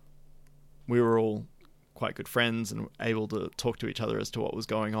were all quite good friends and able to talk to each other as to what was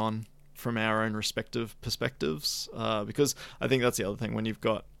going on from our own respective perspectives. Because I think that's the other thing, when you've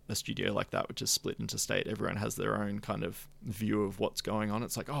got a studio like that, which is split into state, everyone has their own kind of view of what's going on.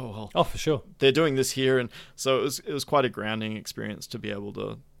 It's like, oh, for sure, they're doing this here. And so it was quite a grounding experience to be able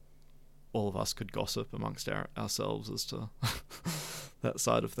to, all of us could gossip amongst ourselves as to that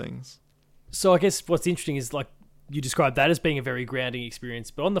side of things. So I guess what's interesting is, like, you described that as being a very grounding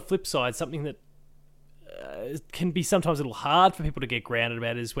experience, but on the flip side, something that can be sometimes a little hard for people to get grounded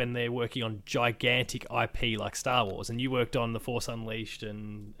about is when they're working on gigantic IP like Star Wars. And you worked on The Force Unleashed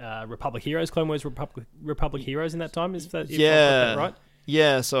and Republic Heroes, Clone Wars Republic Heroes in that time. Is that right?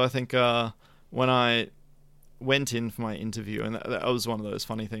 Yeah. So I think when I went in for my interview, and that was one of those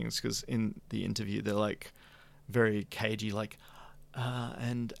funny things, because in the interview they're like very cagey, like,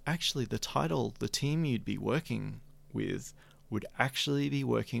 and actually the team you'd be working with would actually be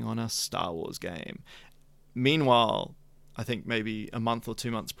working on a Star Wars game. Meanwhile, I think maybe a month or 2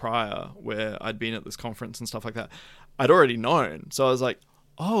 months prior, where I'd been at this conference and stuff like that, I'd already known. So I was like,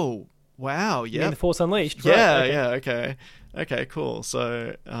 oh, wow, yeah. The Force Unleashed. Yeah, right, okay. Okay, cool.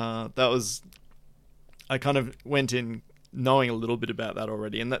 So I kind of went in knowing a little bit about that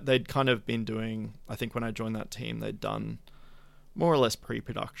already, and that they'd kind of been doing, I think when I joined that team, they'd done more or less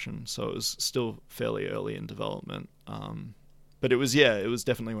pre-production. So it was still fairly early in development. But it was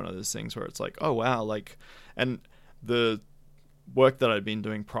definitely one of those things where it's like, oh, wow. Like, and the work that I'd been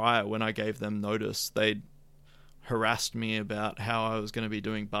doing prior, when I gave them notice, they'd harassed me about how I was going to be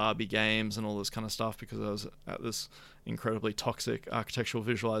doing Barbie games and all this kind of stuff, because I was at this incredibly toxic architectural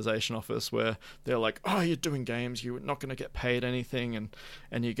visualization office where they're like, oh, you're doing games, you're not going to get paid anything, and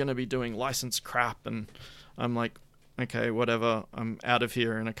you're going to be doing licensed crap. And I'm like, okay, whatever. I'm out of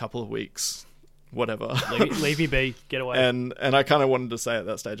here in a couple of weeks. Whatever. leave me be. Get away. And I kind of wanted to say at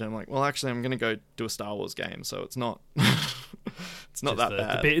that stage, I'm like, well, actually, I'm going to go do a Star Wars game, so it's not it's not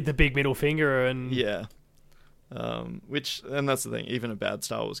that bad. The big middle finger and yeah. And that's the thing. Even a bad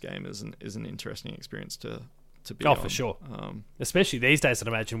Star Wars game is an interesting experience to be on. For sure. Especially these days, I'd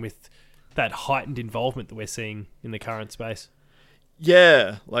imagine, with that heightened involvement that we're seeing in the current space.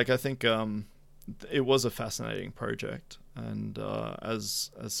 Yeah, like I think it was a fascinating project. And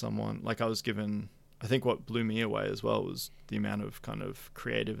as someone, like, I was given, I think what blew me away as well was the amount of kind of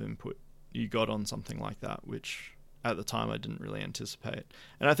creative input you got on something like that, which at the time I didn't really anticipate.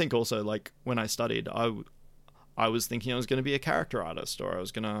 And I think also, like, when I studied, I was thinking I was going to be a character artist, or I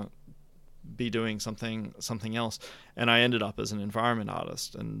was going to be doing something else, and I ended up as an environment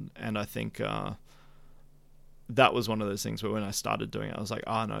artist. And I think that was one of those things where when I started doing it, I was like,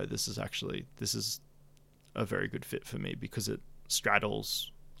 oh no, this is a very good fit for me, because it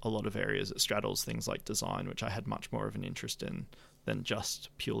straddles a lot of areas. It straddles things like design, which I had much more of an interest in than just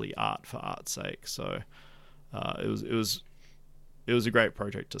purely art for art's sake. So it was a great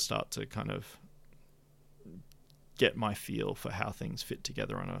project to start to kind of get my feel for how things fit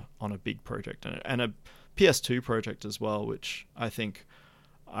together on a big project, and a PS2 project as well, which I think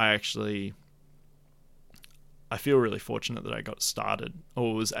I feel really fortunate that I got started,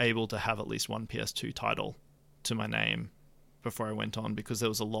 or was able to have at least one PS2 title to my name before I went on, because there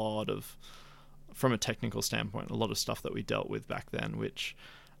was a lot of, from a technical standpoint, a lot of stuff that we dealt with back then, which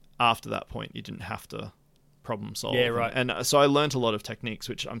after that point you didn't have to problem solve. Yeah, right. And so I learned a lot of techniques,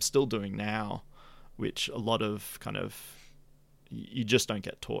 which I'm still doing now, which a lot of kind of you just don't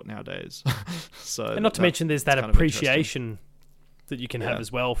get taught nowadays. So, and not to mention there's that appreciation that you can have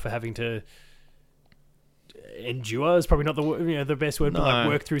as well for having to endure is probably not the best word, but like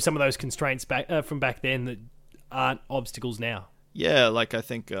work through some of those constraints from back then that aren't obstacles now. Yeah, like I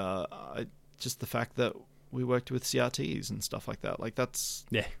think just the fact that we worked with CRTs and stuff like that, like that's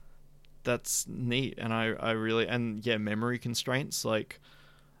that's neat. And I really, and yeah, memory constraints. Like,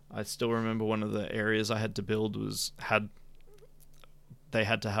 I still remember one of the areas I had to build they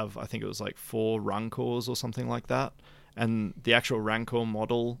had to have, I think it was like 4 Rancors or something like that. And the actual Rancor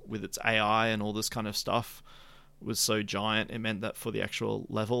model with its AI and all this kind of stuff was so giant, it meant that for the actual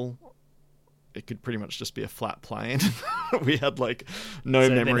level, it could pretty much just be a flat plane. We had like no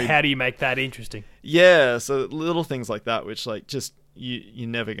memory. Then how do you make that interesting? Yeah, so little things like that, which like just you're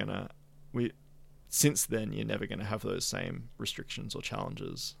never gonna since then you're never gonna have those same restrictions or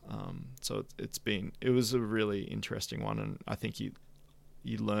challenges. So it was a really interesting one, and I think you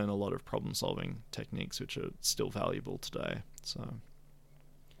learn a lot of problem solving techniques which are still valuable today.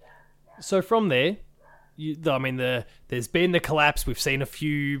 So from there, there's been the collapse. We've seen a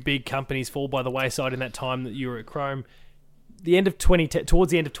few big companies fall by the wayside in that time that you were at Chrome. Towards the end of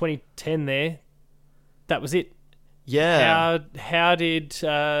 2010, there, that was it. Yeah. How did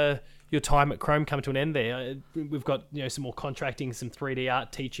your time at Chrome come to an end there? We've got some more contracting, some 3D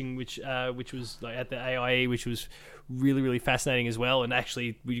art teaching, which was like at the AIE, which was really, really fascinating as well. And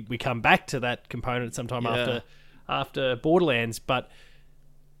actually, we come back to that component sometime after Borderlands. But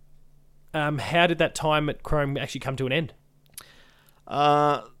how did that time at Chrome actually come to an end?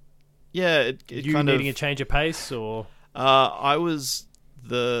 You needing a change of pace, or I was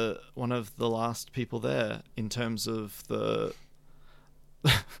one of the last people there in terms of the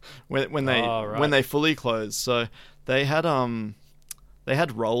when they fully closed. So they had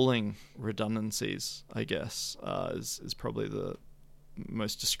rolling redundancies, I guess, is probably the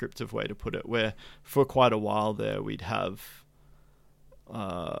most descriptive way to put it, where for quite a while there we'd have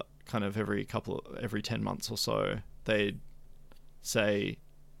kind of every 10 months or so they'd say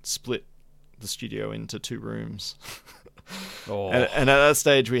split the studio into 2 rooms. And at that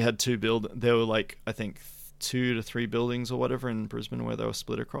stage we had there were like I think 2 to 3 buildings or whatever in Brisbane where they were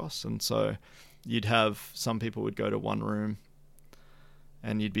split across, and so you'd have some people would go to one room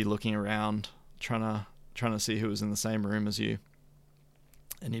and you'd be looking around trying to see who was in the same room as you,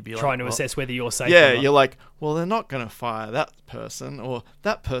 and you'd be trying to assess whether you're safe. Yeah, you're like, well, they're not going to fire that person, or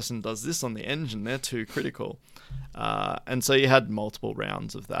that person does this on the engine, they're too critical. And so you had multiple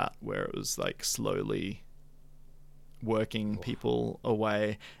rounds of that where it was like slowly working people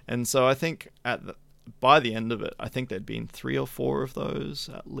away. And so I think by the end of it, I think there'd been 3 or 4 of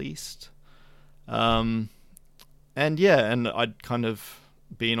those at least. And I'd kind of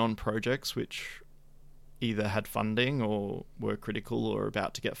been on projects which either had funding or were critical or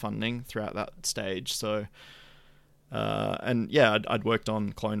about to get funding throughout that stage. So, I'd worked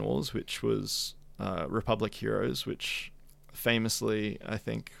on Clone Wars, which was Republic Heroes, which famously, I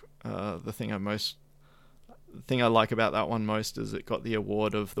think, the thing I like about that one most is it got the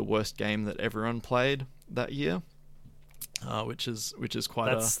award of the worst game that everyone played that year, which is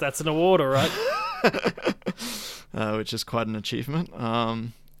quite that's an award, all right. Which is quite an achievement.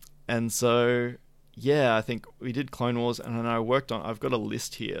 And so, yeah, I think we did Clone Wars, and then I've got a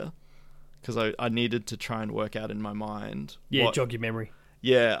list here because I needed to try and work out in my mind. Jog your memory.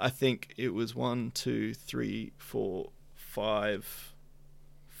 Yeah, I think it was 1, 2, 3, 4, 5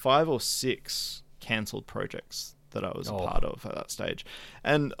 or 6 cancelled projects that I was a part of at that stage.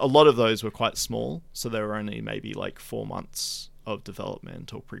 And a lot of those were quite small, so they were only maybe like 4 months of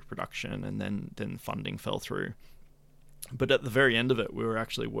development or pre-production, and then funding fell through. But at the very end of it, we were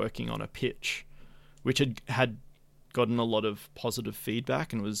actually working on a pitch which had gotten a lot of positive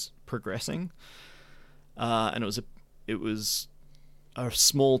feedback and was progressing. And it was a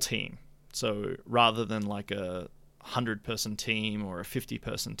small team. So rather than like a 100-person team or a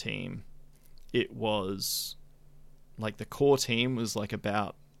 50-person team, it was like the core team was like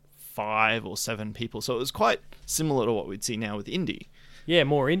about 5 or 7 people. So it was quite similar to what we'd see now with indie. Yeah,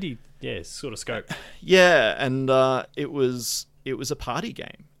 more indie. Yeah, sort of scope. Yeah, and it was a party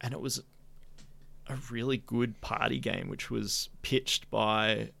game, and it was a really good party game, which was pitched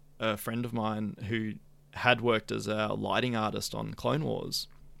by a friend of mine who had worked as a lighting artist on Clone Wars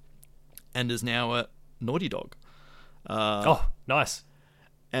and is now at Naughty Dog. Nice.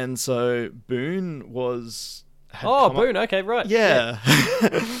 And so Boone was... Boone, okay, right. Yeah.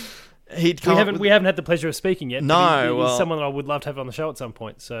 We haven't had the pleasure of speaking yet. No, he's someone I would love to have on the show at some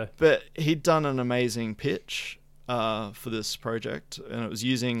point. So, but he'd done an amazing pitch for this project, and it was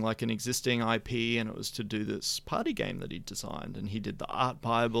using like an existing IP, and it was to do this party game that he'd designed, and he did the art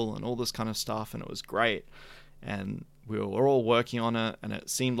bible and all this kind of stuff, and it was great. And we were all working on it, and it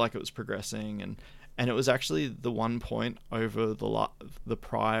seemed like it was progressing, and it was actually the one point over the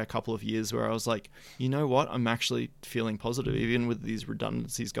prior couple of years where I was like, you know what, I'm actually feeling positive, even with these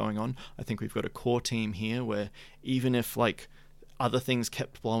redundancies going on. I think we've got a core team here where even if like other things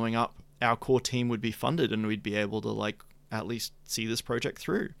kept blowing up, our core team would be funded and we'd be able to like at least see this project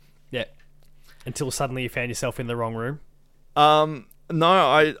through. Yeah. Until suddenly you found yourself in the wrong room. No,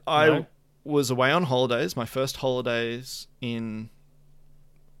 I No? was away on holidays. My first holidays in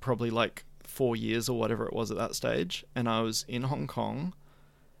probably like 4 years or whatever it was at that stage, and I was in Hong Kong,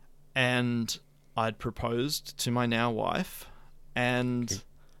 and I'd proposed to my now wife, and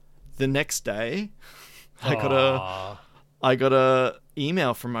the next day, I got a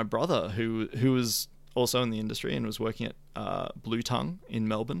email from my brother who was also in the industry and was working at Blue Tongue in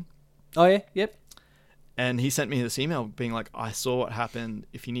Melbourne. Oh yeah, yep. And he sent me this email being like, I saw what happened.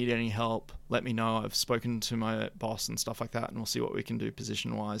 If you need any help, let me know. I've spoken to my boss and stuff like that, and we'll see what we can do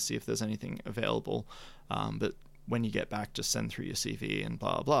position-wise, see if there's anything available. But when you get back, just send through your CV and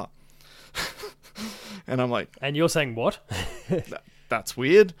blah, blah. And I'm like... And you're saying what? That's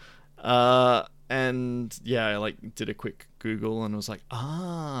weird. And yeah, I like did a quick Google and was like,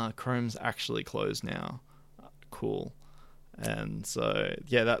 Chrome's actually closed now. Cool. And so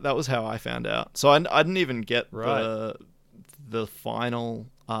yeah, that was how I found out. So I didn't even get the final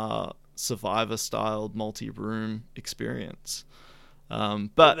Survivor styled multi-room experience.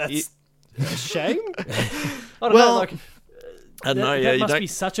 But that's a shame. I don't Well, know. Like, I don't know. That Yeah, you must don't. be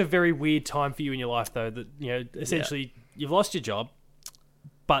such a very weird time for you in your life, though. That essentially you've lost your job,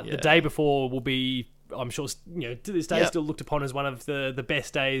 but the day before will be, I'm sure, to this day, still looked upon as one of the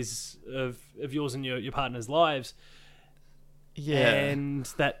best days of yours and your partner's lives. Yeah. And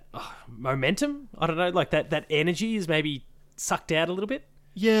that momentum, I don't know, like that energy is maybe sucked out a little bit.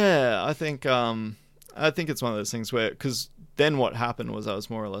 Yeah, I think it's one of those things where, because then what happened was I was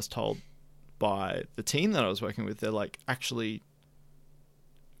more or less told by the team that I was working with, they're like, actually,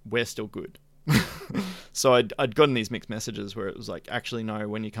 we're still good. So I'd gotten these mixed messages where it was like, actually, no,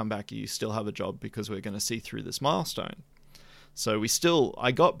 when you come back, you still have a job because we're going to see through this milestone. So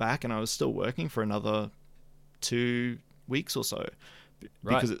I got back and I was still working for another 2 weeks or so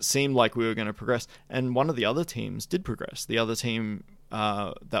because it seemed like we were going to progress. And one of the other teams did progress. The other team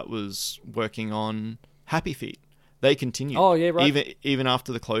that was working on Happy Feet, they continued. Oh, yeah, right. Even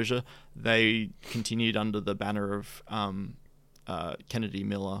after the closure, they continued under the banner of Kennedy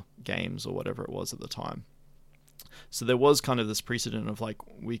Miller Games or whatever it was at the time. So there was kind of this precedent of like,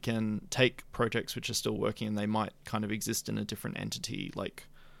 we can take projects which are still working and they might kind of exist in a different entity. Like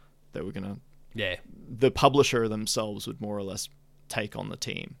they were going to, the publisher themselves would more or less take on the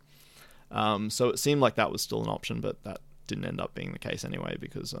team. So it seemed like that was still an option, but that didn't end up being the case anyway,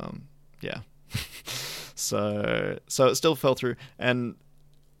 because, so it still fell through. And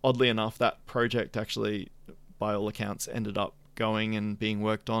oddly enough, that project actually, by all accounts, ended up going and being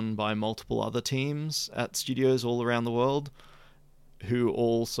worked on by multiple other teams at studios all around the world who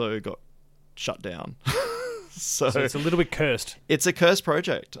also got shut down. So it's a little bit cursed. It's a cursed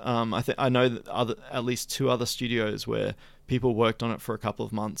project. I know that at least 2 other studios where people worked on it for a couple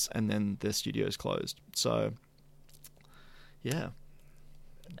of months and then their studios closed. So yeah.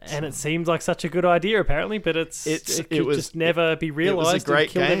 And it seems like such a good idea, apparently, but it could just never be realised. It was a great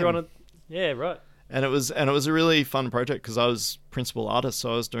and killed game. everyone. Yeah, right. And it was a really fun project because I was principal artist,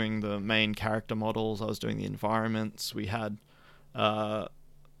 so I was doing the main character models, I was doing the environments. We had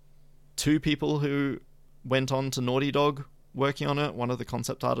 2 people who went on to Naughty Dog working on it. One of the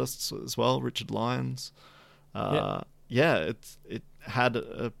concept artists as well, Richard Lyons. It had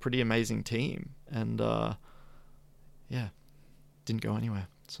a pretty amazing team, and didn't go anywhere.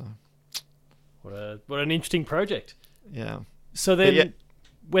 So what an interesting project. Yeah. So then,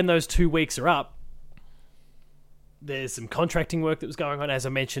 when those 2 weeks are up, there's some contracting work that was going on. As I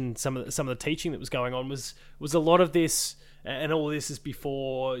mentioned, some of the teaching that was going on was a lot of this, and all this is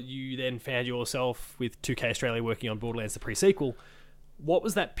before you then found yourself with 2K Australia working on Borderlands the pre-sequel. What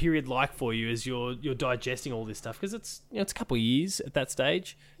was that period like for you as you're digesting all this stuff? Because it's a couple of years at that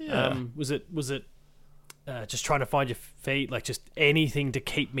stage. Yeah. Was it just trying to find your feet, like just anything to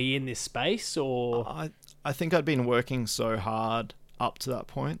keep me in this space, or I think I'd been working so hard up to that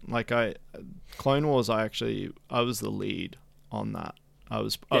point. Like Clone Wars, I was the lead on that. I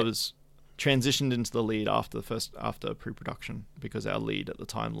was transitioned into the lead after pre-production because our lead at the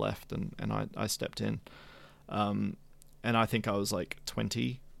time left and I stepped in. And I think I was like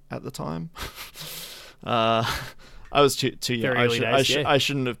 20 at the time. I was too young. Very early days, I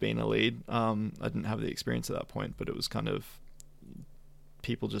shouldn't have been a lead. I didn't have the experience at that point, but it was kind of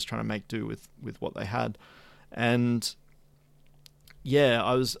people just trying to make do with what they had. And yeah,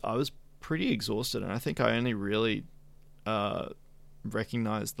 I was pretty exhausted, and I think I only really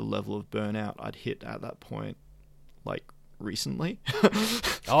recognized the level of burnout I'd hit at that point, like recently.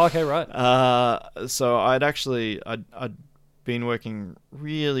 Oh, okay, right. So I'd been working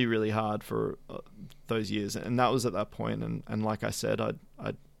really, really hard for those years, and that was at that point. And like I said,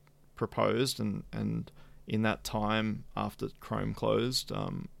 I'd proposed, and in that time after Chrome closed,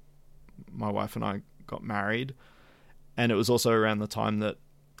 my wife and I got married, and it was also around the time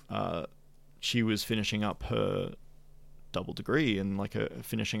that she was finishing up her double degree and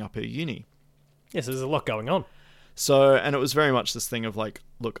finishing up her uni. Yes, there's a lot going on. So, and it was very much this thing of like,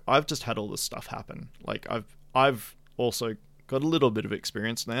 look, I've just had all this stuff happen. Like I've also got a little bit of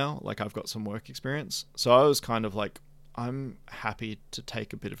experience now. Like I've got some work experience. So I was kind of like, I'm happy to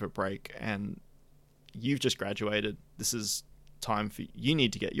take a bit of a break, and you've just graduated. This is time for you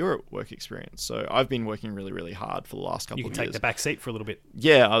need to get your work experience. So I've been working really, really hard for the last couple of years. You can take the back seat for a little bit.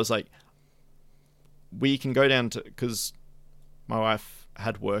 Yeah, I was like, we can go down to, because my wife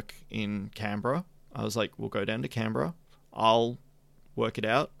had work in Canberra. I was like, we'll go down to Canberra. I'll work it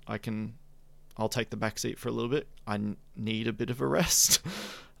out. I'll take the back seat for a little bit. I need a bit of a rest.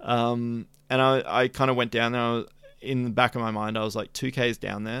 And I kind of went down there. In the back of my mind, I was like, 2K's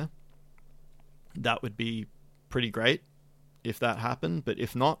down there. That would be pretty great if that happened. But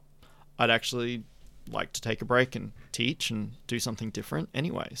if not, I'd actually like to take a break and teach and do something different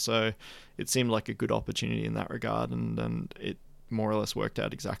anyway. So it seemed like a good opportunity in that regard, and it more or less worked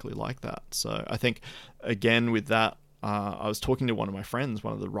out exactly like that. So I think, again, with that, I was talking to one of my friends,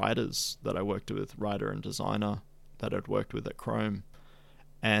 one of the writers that I worked with, writer and designer that I'd worked with at Chrome,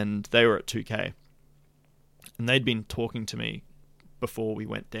 and they were at 2K. And they'd been talking to me before we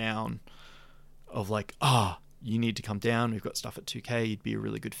went down of like, you need to come down. We've got stuff at 2K. You'd be a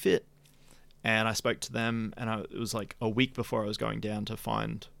really good fit. And I spoke to them, and it was like a week before I was going down to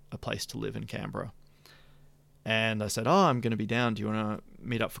find a place to live in Canberra. And I said, I'm going to be down. Do you want to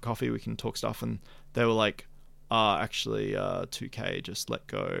meet up for coffee? We can talk stuff. And they were like, actually, 2K just let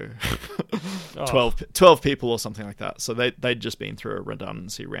go 12 people or something like that. So they'd just been through a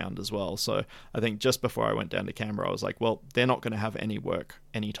redundancy round as well. So I think just before I went down to Canberra, I was like, well, they're not going to have any work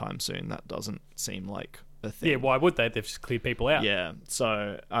anytime soon. That doesn't seem like a thing. Yeah, why would they? They've just cleared people out. Yeah,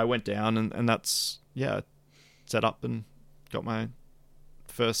 so I went down, and that's, set up and got my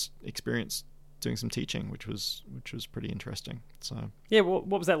first experience doing some teaching, which was pretty interesting. So yeah, what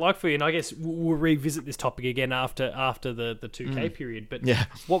was that like for you? And I guess we'll revisit this topic again after the 2K period. But yeah,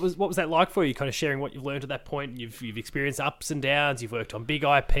 what was that like for you? Kind of sharing what you've learned at that point. You've experienced ups and downs. You've worked on big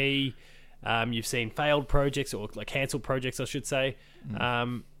IP. You've seen failed projects, or like cancelled projects, I should say.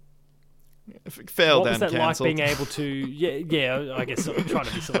 Failed. What was that cancelled. like being able to? Yeah. I guess I'm trying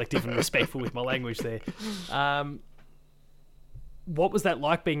to be selective and respectful with my language there. What was that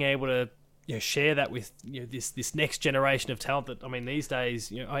like being able to share that with this next generation of talent? That, I mean, these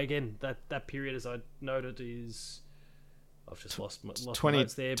days, again, that period, as I noted, is, I've just lost my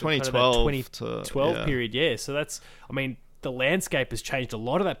notes there. 2012 2012 period, yeah. So that's, I mean, the landscape has changed a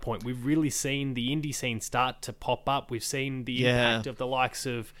lot at that point. We've really seen the indie scene start to pop up. We've seen the impact of the likes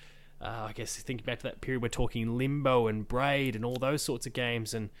of, I guess, thinking back to that period, we're talking Limbo and Braid and all those sorts of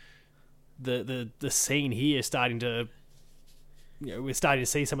games, and the scene here starting to, we're starting to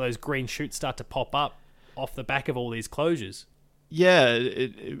see some of those green shoots start to pop up off the back of all these closures. Yeah,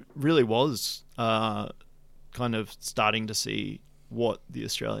 it really was kind of starting to see what the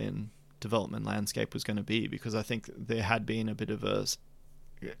Australian development landscape was going to be, because I think there had been a bit of a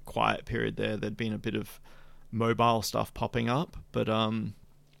quiet period there. There'd been a bit of mobile stuff popping up, but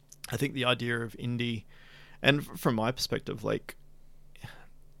I think the idea of indie, and from my perspective, like,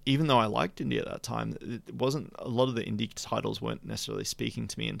 even though I liked indie at that time, it wasn't, a lot of the indie titles weren't necessarily speaking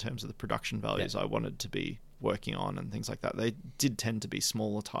to me in terms of the production values I wanted to be working on and things like that. They did tend to be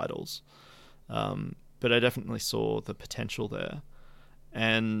smaller titles, but I definitely saw the potential there.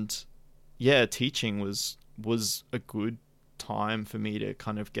 And yeah, teaching was a good time for me to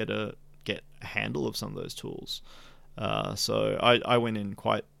kind of get a handle of some of those tools. So I went in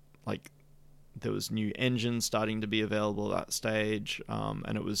quite, like, there was new engines starting to be available at that stage,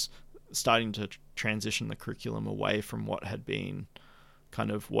 and it was starting to transition the curriculum away from what had been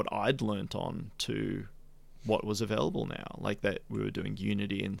kind of what I'd learnt on to what was available now. Like, that we were doing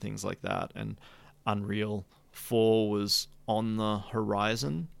Unity and things like that, and Unreal 4 was on the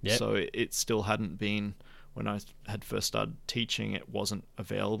horizon. Yep. So it still hadn't been, when I had first started teaching, it wasn't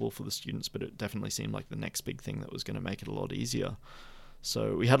available for the students, but it definitely seemed like the next big thing that was going to make it a lot easier.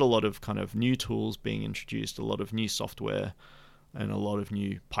 So we had a lot of kind of new tools being introduced, a lot of new software, and a lot of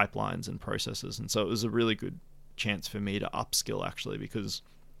new pipelines and processes. And so it was a really good chance for me to upskill, actually, because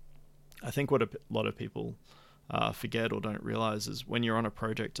I think what a lot of people forget or don't realize is when you're on a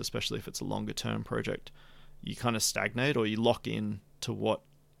project, especially if it's a longer term project, you kind of stagnate, or you lock in to what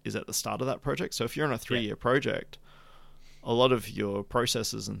is at the start of that project. So if you're on a 3-year project, a lot of your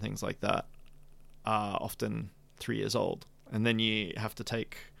processes and things like that are often 3 years old, and then you have to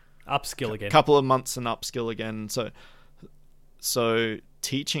take upskill again, a couple of months and upskill again. So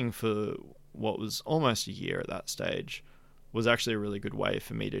teaching for what was almost a year at that stage was actually a really good way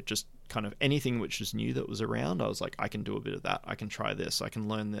for me to just kind of anything which was new that was around. I was like, I can do a bit of that. I can try this. I can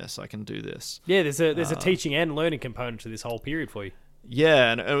learn this. I can do this. Yeah, there's a teaching and learning component to this whole period for you.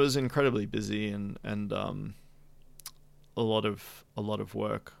 Yeah, and it was incredibly busy and a lot of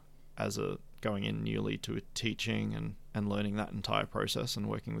work as a going in newly to teaching and learning that entire process and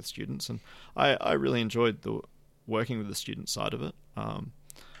working with students. And I really enjoyed the working with the student side of it.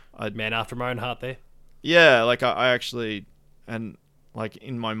 Man after my own heart there. Yeah, like I actually, and like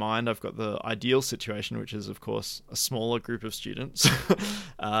in my mind, I've got the ideal situation, which is of course a smaller group of students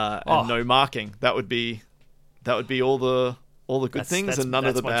and no marking. That would be all the good things and none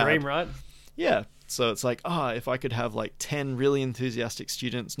of the bad. That's my dream, right? Yeah. So it's like, if I could have like 10 really enthusiastic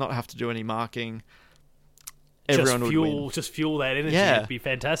students, not have to do any marking, everyone would win. Just fuel that energy. Yeah. It'd be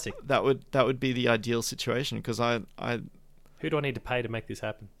fantastic. That would be the ideal situation, because who do I need to pay to make this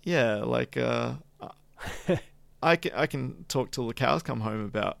happen? Yeah, like I can talk till the cows come home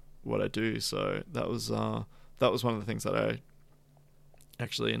about what I do. So that was one of the things that I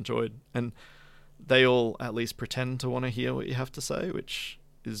actually enjoyed, and they all at least pretend to want to hear what you have to say, which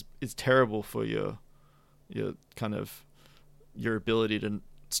is terrible for your kind of your ability to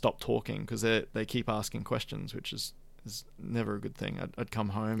stop talking, because they keep asking questions, which is never a good thing. I'd come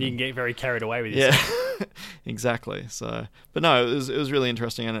home. You can get very carried away with yourself. Yeah, exactly. So, but no, it was really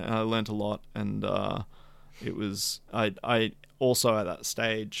interesting, and I learned a lot. And it was I also at that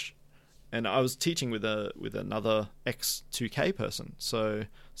stage, and I was teaching with another ex-2K person, so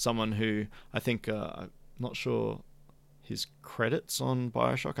someone who I think I'm not sure his credits on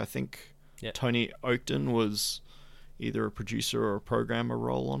BioShock. I think Tony Oakton was either a producer or a programmer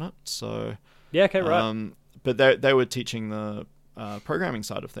role on it. So yeah, okay, right. But they were teaching the programming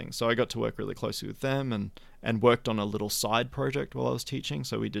side of things, so I got to work really closely with them and worked on a little side project while I was teaching.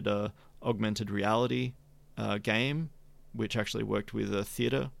 So we did a augmented reality game, which actually worked with a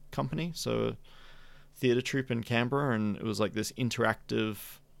theatre company, so a theatre troupe in Canberra, and it was like this interactive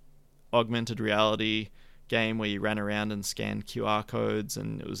augmented reality game where you ran around and scanned QR codes,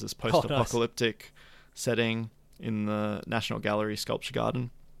 and it was this post-apocalyptic setting in the National Gallery Sculpture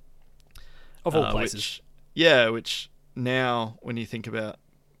Garden. Of all places. Which now, when you think about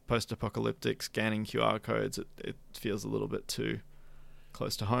post-apocalyptic scanning QR codes, it feels a little bit too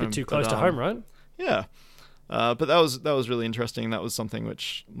close to home. A bit too close to home, right? Yeah. But that was really interesting. That was something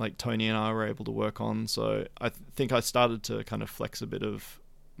which like Tony and I were able to work on. So I think I started to kind of flex a bit of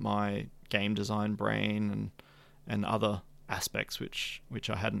my game design brain and other aspects which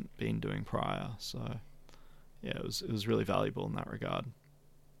I hadn't been doing prior. So yeah, it was really valuable in that regard.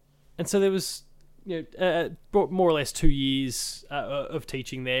 And so there was more or less 2 years of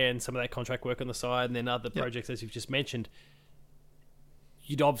teaching there, and some of that contract work on the side, and then other projects as you've just mentioned.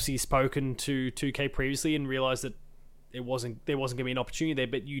 You'd obviously spoken to 2K previously and realised that there wasn't going to be an opportunity there,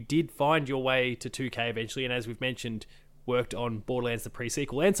 but you did find your way to 2K eventually, and as we've mentioned, worked on Borderlands the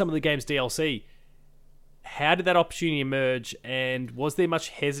pre-sequel and some of the game's DLC. How did that opportunity emerge, and was there much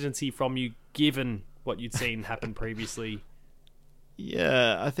hesitancy from you given what you'd seen happen previously?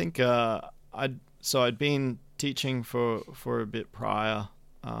 Yeah, I think I'd been teaching for a bit prior,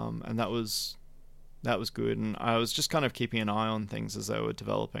 and that was good, and I was just kind of keeping an eye on things as they were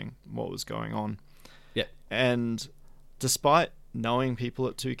developing, what was going on. Yeah. And despite knowing people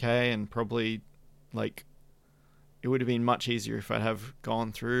at 2K, and probably like it would have been much easier if I'd have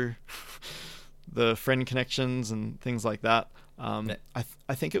gone through the friend connections and things like that. I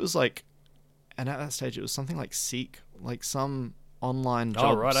think it was like, and at that stage it was something like Seek, like some online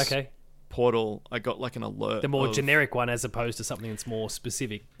jobs portal. I got like an alert. The more generic one as opposed to something that's more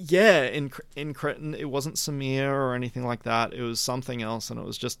specific. Yeah, in Cretan, it wasn't Samir or anything like that. It was something else, and it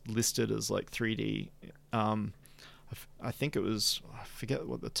was just listed as like 3D. I think it was, I forget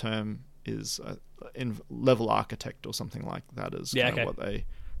what the term is, in level architect or something like that is kind of what they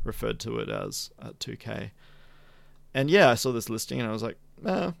referred to it as at 2K. And yeah, I saw this listing and I was like,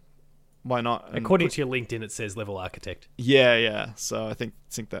 why not? And according to your LinkedIn, it says level architect. Yeah. So I think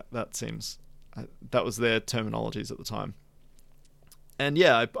that seems that was their terminologies at the time. And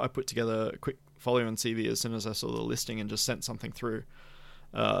yeah, I put together a quick folio and CV as soon as I saw the listing and just sent something through,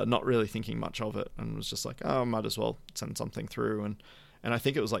 not really thinking much of it, and was just like, I might as well send something through. And I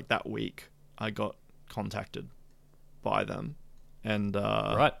think it was like that week I got contacted by them, and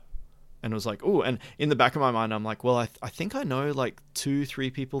right. And it was like, oh, and in the back of my mind, I'm like, well, I think I know like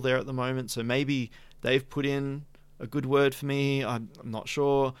 2-3 people there at the moment, so maybe they've put in a good word for me. I'm not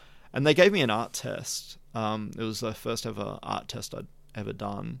sure. And they gave me an art test. It was the first ever art test I'd ever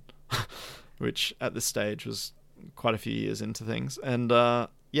done, which at this stage was quite a few years into things. And I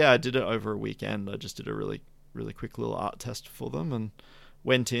did it over a weekend. I just did a really, really quick little art test for them and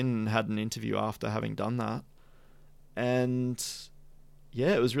went in and had an interview after having done that. And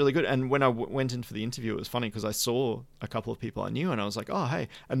yeah, it was really good. And when I went in for the interview, it was funny because I saw a couple of people I knew and I was like, oh, hey.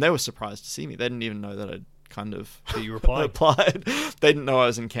 And they were surprised to see me. They didn't even know that I'd kind of you applied. They didn't know I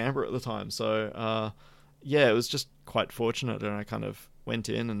was in Canberra at the time. So, it was just quite fortunate. And I kind of went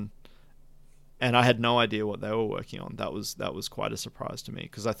in and I had no idea what they were working on. That was quite a surprise to me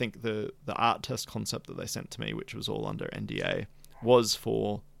because I think the art test concept that they sent to me, which was all under NDA, was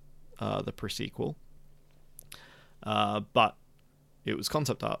for the pre-sequel. But it was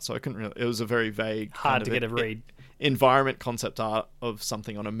concept art, so I couldn't really... It was a very vague... Hard to get a read. Environment concept art of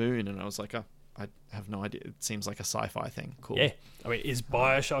something on a moon, and I was like, I have no idea. It seems like a sci-fi thing. Cool. Yeah. I mean, is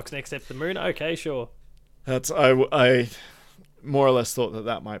Bioshock's next step the moon? Okay, sure. I more or less thought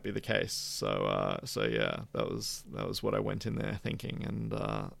that might be the case. So yeah, that was what I went in there thinking. And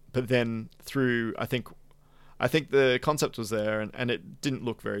but then through... I think the concept was there, and it didn't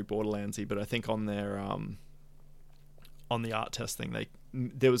look very Borderlandsy, but I think on their... on the art test thing,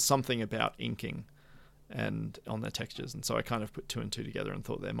 there was something about inking and on their textures, and so I kind of put two and two together and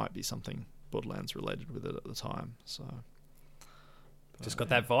thought there might be something Borderlands related with it at the time. So just got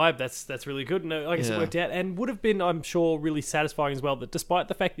that vibe. That's really good, and I guess it worked out, and would have been, I'm sure, really satisfying as well. That despite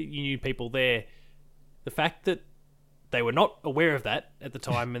the fact that you knew people there, the fact that they were not aware of that at the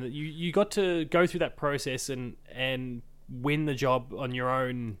time, and that you got to go through that process and win the job on your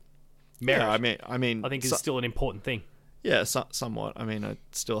own merit. Yeah, I mean, I think is still an important thing. Yeah, somewhat. I mean, I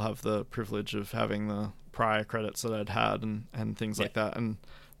still have the privilege of having the prior credits that I'd had and things like that. And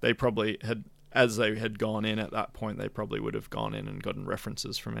they probably had, as they had gone in at that point, they probably would have gone in and gotten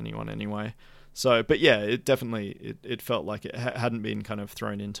references from anyone anyway. So, but yeah, it definitely, it felt like it hadn't been kind of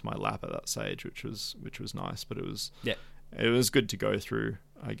thrown into my lap at that stage, which was nice. But it was good to go through,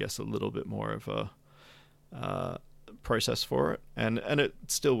 I guess, a little bit more of a process for it. And it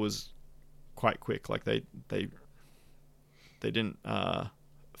still was quite quick. Like they didn't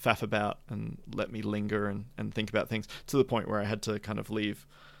faff about and let me linger and think about things to the point where I had to kind of leave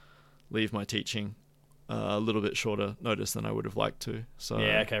my teaching a little bit shorter notice than I would have liked to. So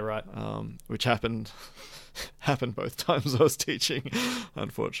yeah, okay, right. Which happened both times I was teaching,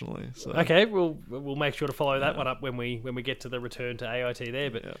 unfortunately. So okay, we'll make sure to follow that one up when we get to the return to AIT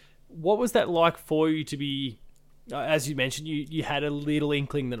there. But what was that like for you to be? As you mentioned, you had a little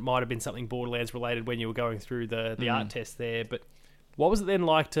inkling that it might have been something Borderlands related when you were going through the art test there, but what was it then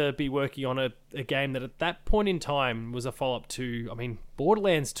like to be working on a game that at that point in time was a follow-up to, I mean,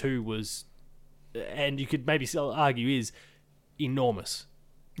 Borderlands 2 was, and you could maybe still argue is, enormous.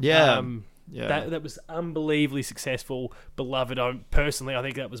 Yeah. That was unbelievably successful, beloved. Personally, I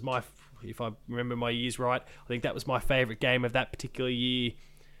think that was if I remember my years right, I think that was my favourite game of that particular year.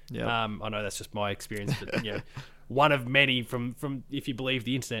 Yeah. I know that's just my experience, but one of many from if you believe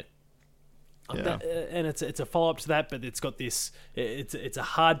the internet. Yeah. And it's a follow up to that, but it's got this. It's a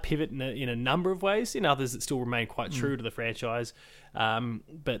hard pivot in a number of ways. In others, it still remain quite true to the franchise.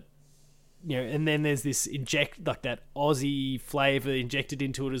 But and then there's this that Aussie flavour injected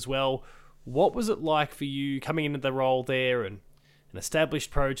into it as well. What was it like for you coming into the role there and an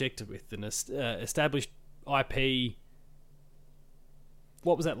established project with an established IP?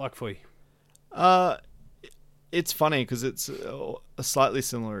 What was that like for you? It's funny because it's a slightly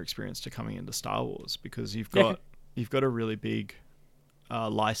similar experience to coming into Star Wars because you've got a really big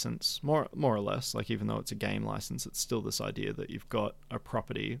license, more or less. Like even though it's a game license, it's still this idea that you've got a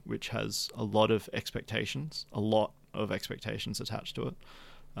property which has a lot of expectations attached to it.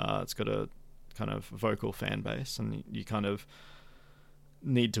 It's got a kind of vocal fan base, and you kind of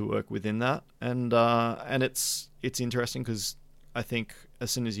need to work within that. And it's interesting because I think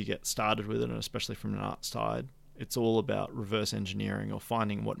as soon as you get started with it, and especially from an art side, it's all about reverse engineering or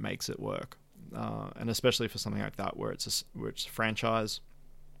finding what makes it work. And especially for something like that, where it's a franchise,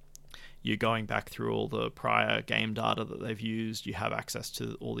 you're going back through all the prior game data that they've used. You have access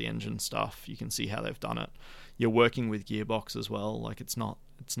to all the engine stuff. You can see how they've done it. You're working with Gearbox as well. Like it's not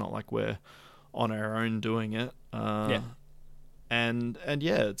like we're on our own doing it. And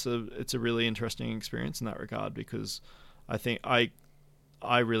yeah, it's a really interesting experience in that regard because I think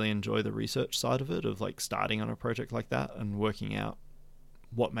I really enjoy the research side of it, of like starting on a project like that and working out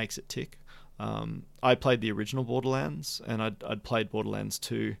what makes it tick. I played the original Borderlands, and I'd played Borderlands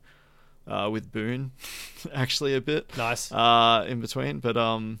 2 with Boone actually a bit. Nice. In between, but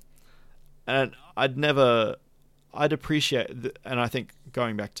and I'd never I'd appreciate, and I think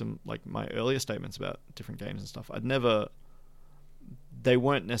going back to like my earlier statements about different games and stuff, they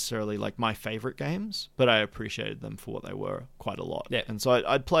weren't necessarily like my favorite games, but I appreciated them for what they were quite a lot. Yeah. And so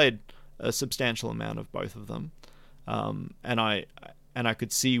I'd played a substantial amount of both of them, and I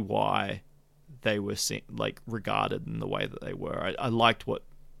could see why they were regarded in the way that they were. I liked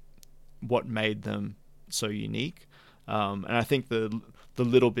what made them so unique, and I think the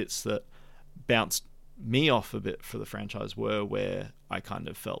little bits that bounced me off a bit for the franchise were where I kind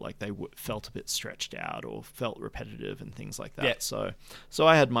of felt like they felt a bit stretched out or felt repetitive and things like that. Yeah. So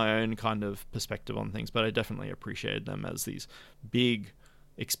I had my own kind of perspective on things, but I definitely appreciated them as these big,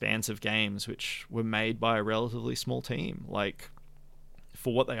 expansive games which were made by a relatively small team. Like,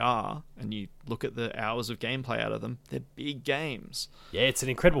 for what they are, and you look at the hours of gameplay out of them, they're big games. Yeah, it's an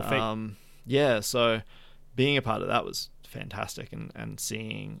incredible feat. So being a part of that was fantastic, and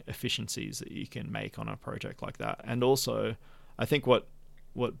seeing efficiencies that you can make on a project like that. And also, I think what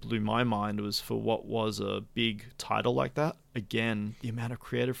blew my mind was, for what was a big title like that, again, the amount of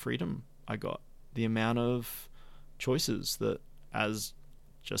creative freedom I got, the amount of choices that, as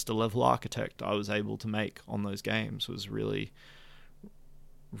just a level architect, I was able to make on those games was really,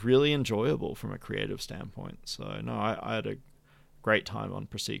 really enjoyable from a creative standpoint. So no, I had a great time on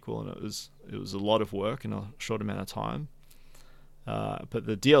Pre-Sequel, and it was a lot of work in a short amount of time. But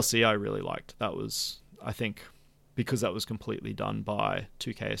the DLC I really liked. That was, I think, because that was completely done by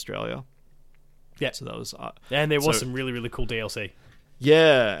 2K Australia. Yeah. So that was, and there was some really, really cool DLC.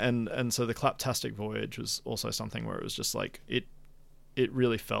 Yeah, and so the Claptastic Voyage was also something where it was just like it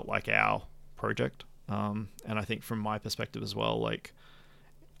really felt like our project. And I think from my perspective as well, like,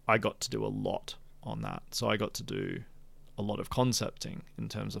 I got to do a lot on that. So I got to do a lot of concepting in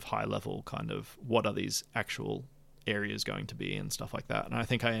terms of high level kind of what are these actual areas going to be and stuff like that. And I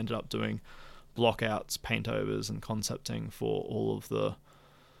think I ended up doing blockouts, paintovers, and concepting for all of the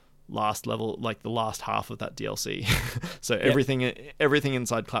last level, like the last half of that DLC. So everything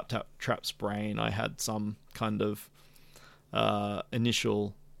inside Claptrap's brain, I had some kind of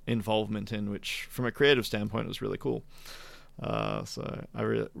initial involvement in, which from a creative standpoint was really cool. So I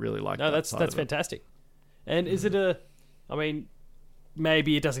really liked that. That's fantastic. And is it I mean,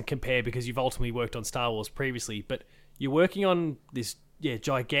 maybe it doesn't compare because you've ultimately worked on Star Wars previously, but you're working on this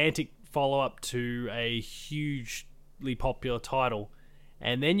gigantic follow-up to a hugely popular title,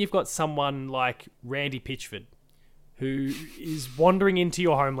 and then you've got someone like Randy Pitchford, who is wandering into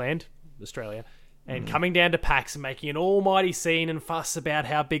your homeland, Australia, and coming down to PAX and making an almighty scene and fuss about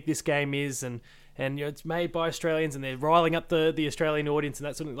how big this game is, and you know, it's made by Australians, and they're riling up the Australian audience and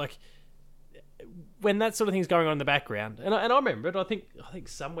that sort of, like, when that sort of thing's going on in the background, and I remember it. I think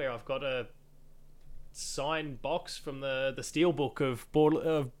somewhere I've got a signed box from the Steelbook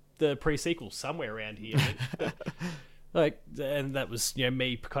of the Pre-Sequel somewhere around here. Like, and that was, you know,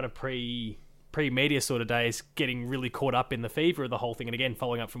 me kind of pre-media sort of days, getting really caught up in the fever of the whole thing, and again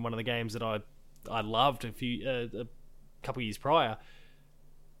following up from one of the games that I loved a couple of years prior.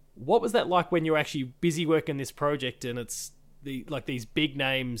 What was that like when you're actually busy working this project, and it's these big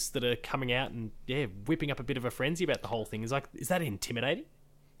names that are coming out and whipping up a bit of a frenzy about the whole thing? Is that intimidating?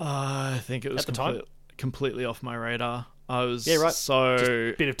 I think it was completely off my radar. I was right. So just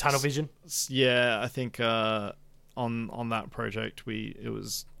a bit of tunnel vision. Yeah, I think on that project it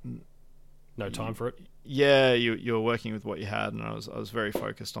was no time for it. Yeah, you were working with what you had, and I was very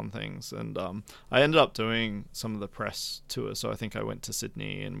focused on things, and I ended up doing some of the press tour. So I think I went to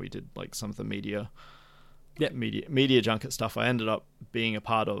Sydney and we did like some of the media junket stuff. I ended up being a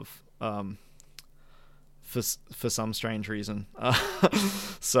part of for some strange reason.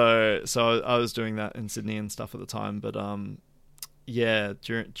 So I was doing that in Sydney and stuff at the time, but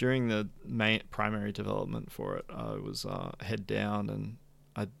during the primary development for it, I was head down, and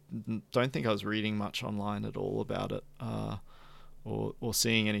I don't think I was reading much online at all about it, or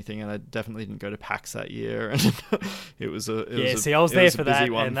seeing anything, and I definitely didn't go to PAX that year. And I was there for that,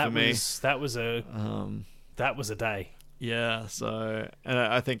 and that was a day. Yeah, so, and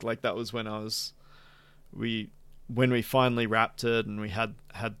I think like that was when when we finally wrapped it, and we had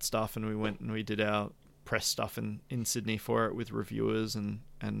stuff, and we went and we did our press stuff in Sydney for it with reviewers and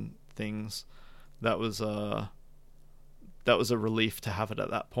things. That was a relief to have it at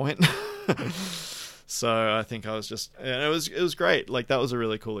that point. So I think I was just, and it was great. Like, that was a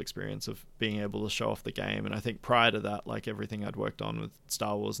really cool experience of being able to show off the game. And I think prior to that, like everything I'd worked on with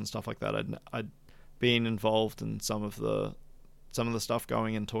Star Wars and stuff like that, I'd been involved in some of the stuff,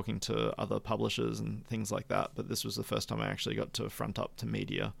 going and talking to other publishers and things like that. But this was the first time I actually got to front up to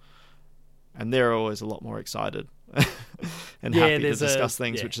media, and they're always a lot more excited and happy to discuss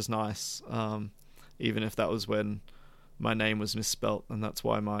things, which is nice. even if that was when my name was misspelt, and that's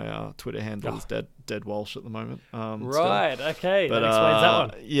why my Twitter handle is dead Walsh at the moment. Right. Still. Okay. But, that explains that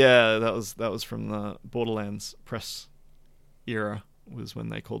one. Yeah, that was from the Borderlands press era. Was when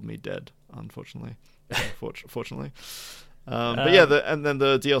they called me Dead. Unfortunately, fortunately. But yeah, and then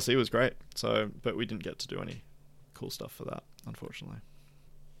the DLC was great. So, but we didn't get to do any cool stuff for that, unfortunately.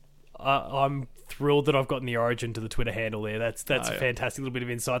 I'm thrilled that I've gotten the origin to the Twitter handle there. That's a fantastic little bit of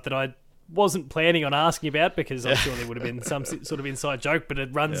insight that I wasn't planning on asking about, because I'm sure there would have been some sort of inside joke, but it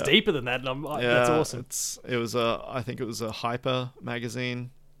runs deeper than that, and that's awesome. I think it was a Hyper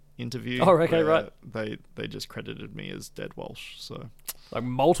magazine interview. Oh, okay, right. They just credited me as Dead Walsh. So like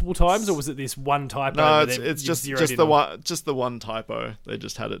multiple times, or was it this one typo? No, it's just the one typo. They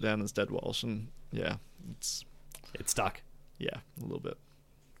just had it down as Dead Walsh, and yeah, it stuck. Yeah, a little bit.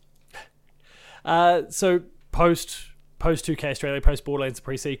 So post 2K Australia, post Borderlands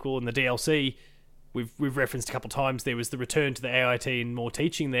pre-sequel and the DLC, we've referenced a couple of times, there was the return to the AIT and more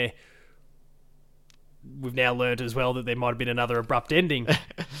teaching there. We've now learned as well that there might have been another abrupt ending.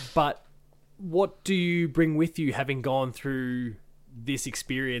 But what do you bring with you, having gone through this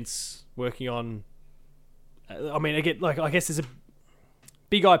experience working on? I mean, again, like, I guess there's a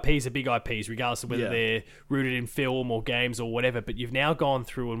big IPs are big IPs, regardless of whether they're rooted in film or games or whatever. But you've now gone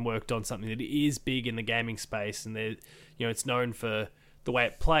through and worked on something that is big in the gaming space, and it's known for the way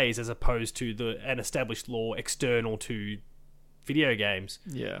it plays, as opposed to an established lore external to video games.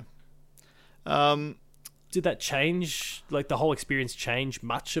 Yeah. Did that change, like the whole experience, change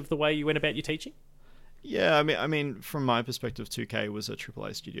much of the way you went about your teaching? Yeah, I mean, from my perspective, 2K was a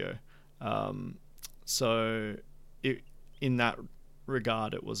AAA studio, so in that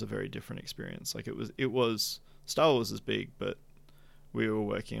regard, it was a very different experience. Like it was Star Wars is big, but we were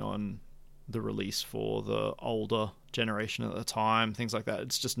working on the release for the older generation at the time, things like that.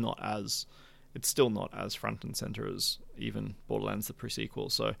 It's still not as front and center as even Borderlands the pre-sequel.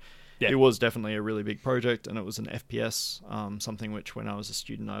 So it was definitely a really big project, and it was an FPS, something which when I was a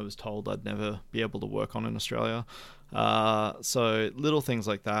student I was told I'd never be able to work on in Australia. So little things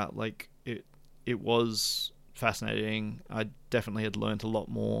like that, like it was fascinating. I definitely had learned a lot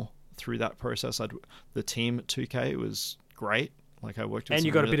more through that process. The team at 2K was great. Like I worked with, and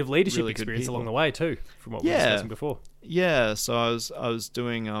you got a bit of leadership really experience along the way too, from what we were discussing before. Yeah, so I was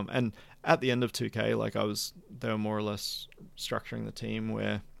doing and at the end of 2K, like they were more or less structuring the team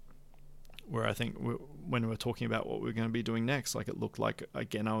where I think when we were talking about what we were going to be doing next, like it looked like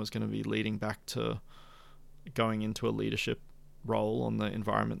again I was going to be leading back to going into a leadership role on the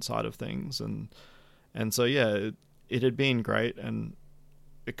environment side of things, and so yeah, it had been great, and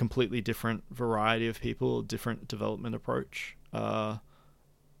a completely different variety of people, different development approach,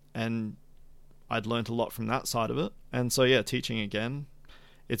 and I'd learned a lot from that side of it. And so yeah, teaching again,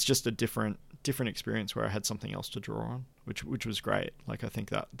 it's just a different experience where I had something else to draw on, which was great. Like I think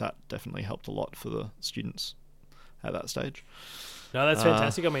that definitely helped a lot for the students at that stage. No, that's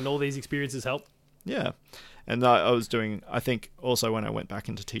fantastic. I mean, all these experiences help. Yeah, and I think also when I went back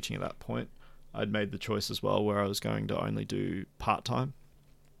into teaching at that point, I'd made the choice as well where I was going to only do part-time.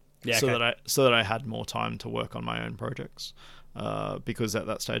 Yeah, so that I had more time to work on my own projects, because at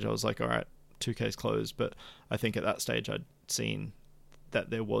that stage I was like, all right, 2K's closed, but I think at that stage I'd seen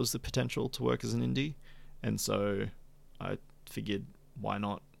that there was the potential to work as an indie, and so I figured, why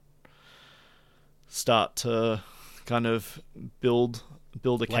not start to kind of build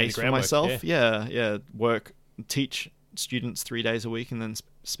a case for myself. Yeah, teach students 3 days a week, and then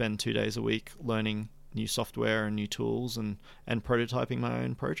spend 2 days a week learning new software and new tools and prototyping my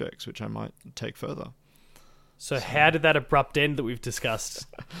own projects, which I might take further. So how did that abrupt end that we've discussed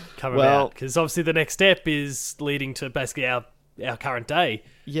come about? Because obviously the next step is leading to basically our current day.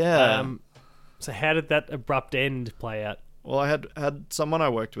 Yeah. So how did that abrupt end play out? Well, I had someone I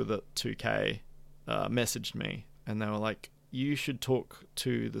worked with at 2K messaged me, and they were like, you should talk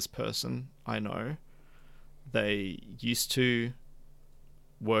to this person I know. They used to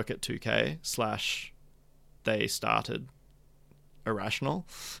work at 2K / they started Irrational.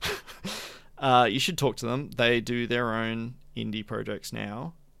 You should talk to them. They do their own indie projects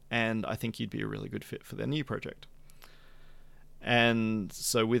now, and I think you'd be a really good fit for their new project. And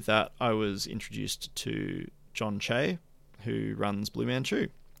so with that, I was introduced to John Che, who runs Blue Manchu.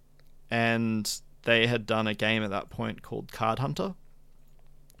 And they had done a game at that point called Card Hunter.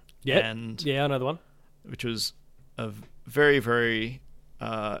 Yeah, I know the one. Which was a very, very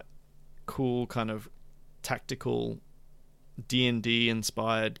cool kind of tactical D&D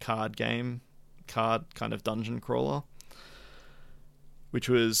inspired card kind of dungeon crawler, which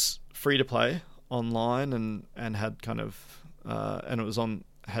was free to play online and had kind of and it was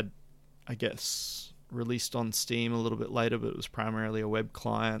had I guess, released on Steam a little bit later, but it was primarily a web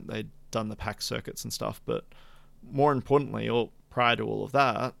client. They'd done the pack circuits and stuff. But more importantly, or prior to all of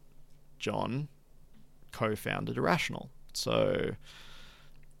that, John co-founded Irrational. So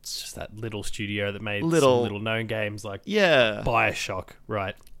it's just that little studio that made little some little known games like BioShock,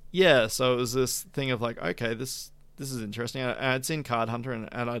 right? Yeah, so it was this thing of like, okay, this is interesting. I'd seen Card Hunter and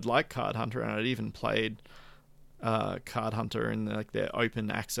I'd liked Card Hunter, and I'd even played Card Hunter in their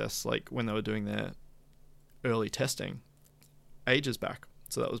open access, like when they were doing their early testing ages back.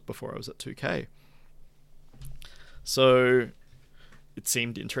 So that was before I was at 2K. So it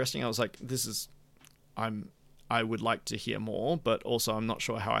seemed interesting. I was like, I would like to hear more, but also I'm not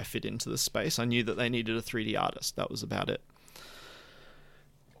sure how I fit into this space. I knew that they needed a 3D artist. That was about it.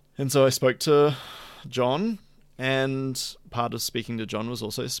 And so I spoke to John, and part of speaking to John was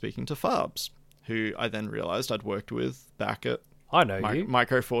also speaking to Farbs, who I then realized I'd worked with back at I know you.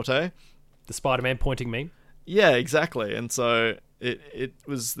 Micro Forte. The Spider-Man pointing meme. Yeah, exactly. And so it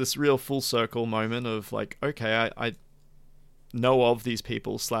was this real full circle moment of like, okay, I know of these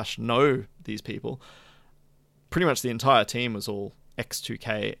people / know these people. Pretty much the entire team was all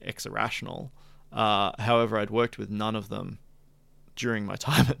ex-2K, ex-Irrational. However, I'd worked with none of them during my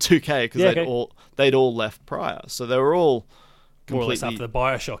time at 2K because they'd all left prior. So they were all completely... More or less after the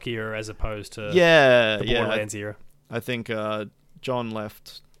BioShock era as opposed to the Borderlands era. I think John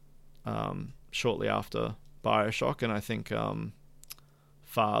left shortly after BioShock, and I think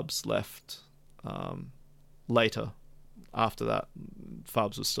Farbs left later after that.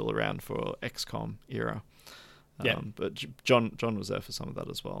 Farbs was still around for XCOM era. But John was there for some of that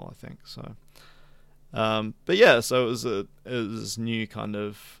as well, I think. So, but yeah, so it was this new kind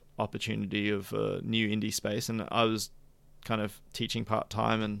of opportunity of a new indie space, and I was kind of teaching part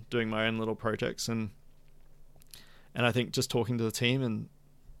time and doing my own little projects, and I think just talking to the team and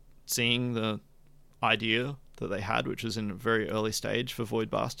seeing the idea that they had, which was in a very early stage for Void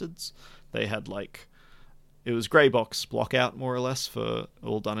Bastards. They had it was grey box block out more or less, for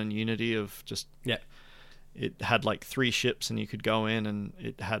all done in Unity of just It had 3 ships, and you could go in, and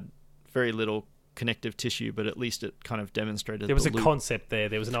it had very little connective tissue, but at least it kind of demonstrated there was a loop. concept there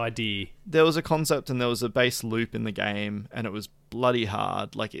was an idea. There was a concept, and there was a base loop in the game, and it was bloody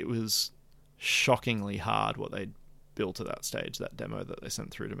hard. It was shockingly hard what they'd built at that stage, that demo that they sent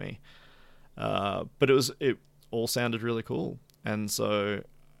through to me. But it all sounded really cool, and so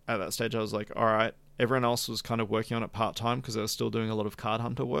at that stage I was like, all right. Everyone else was kind of working on it part-time because they were still doing a lot of Card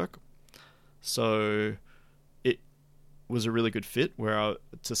Hunter work, so it was a really good fit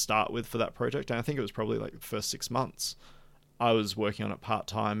to start with for that project. And I think it was probably the first 6 months I was working on it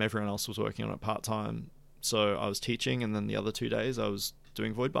part-time, everyone else was working on it part-time, so I was teaching, and then the other 2 days I was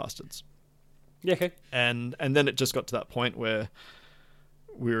doing Void Bastards. Yeah, okay. And then it just got to that point where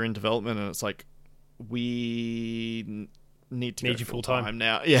we were in development, and it's like, we need to go full time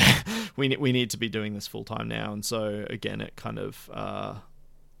now. Yeah, we need to be doing this full time now. And so again, it kind of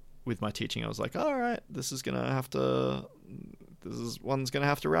with my teaching, I was like, all right, one's gonna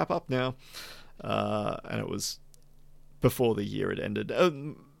have to wrap up now. And it was before the year had ended.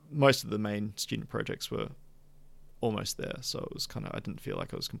 Most of the main student projects were almost there, so it was kind of, I didn't feel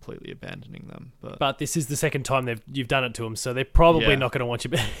like I was completely abandoning them. But this is the second time you've done it to them, so they're probably not going to want you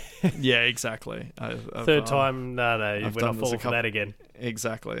back. Yeah, exactly. Third time, no, we're not falling for that again.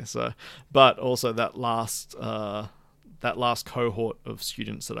 Exactly. So, but also that last cohort of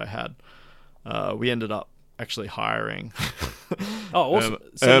students that I had, we ended up actually hiring. Oh, awesome!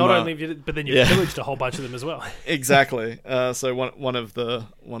 So not only, but then you pillaged a whole bunch of them as well. Exactly. So one of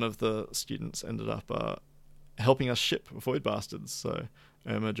the students ended up helping us ship Void Bastards. So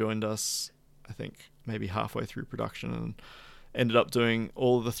Irma joined us, I think, maybe halfway through production, and ended up doing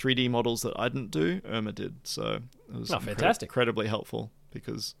all of the 3D models that I didn't do. Irma did. So it was fantastic. Incredibly helpful,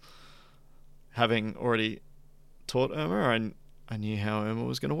 because having already taught Irma, I knew how Irma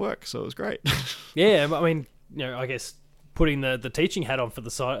was going to work, so it was great. Yeah, I mean, I guess putting the teaching hat on for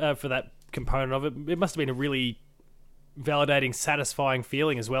the side for that component of it, it must have been a really validating, satisfying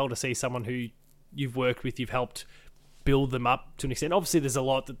feeling as well to see someone who you've worked with, you've helped build them up to an extent. Obviously, there's a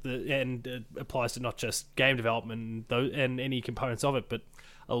lot that applies to not just game development and any components of it, but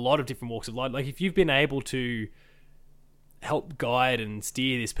a lot of different walks of life. If you've been able to help guide and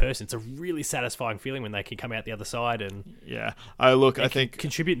steer this person, it's a really satisfying feeling when they can come out the other side and I think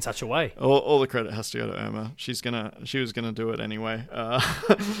contribute in such a way. All the credit has to go to Irma. She was gonna do it anyway.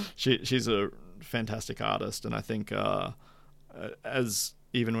 She's a fantastic artist, and I think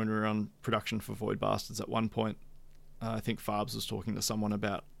even when we were on production for Void Bastards at one point, I think Farbs was talking to someone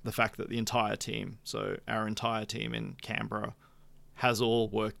about the fact that the entire team, so our entire team in Canberra, has all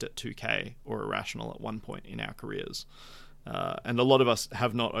worked at 2K or Irrational at one point in our careers. And a lot of us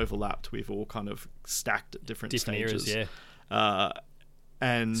have not overlapped. We've all kind of stacked at different stages. Eras, yeah.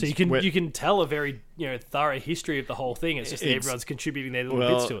 And so you can tell a very thorough history of the whole thing. It's just that everyone's contributing their little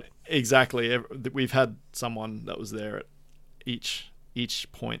bits to it. Exactly. We've had someone that was there at each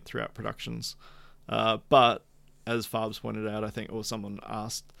point throughout productions. But as Farbs pointed out, I think, or someone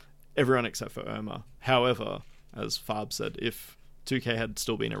asked, everyone except for Irma. However, as Farb said, if 2K had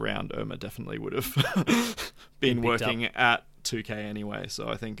still been around, Irma definitely would have been working at 2K anyway. So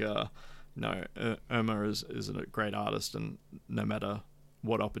I think Irma is a great artist, and no matter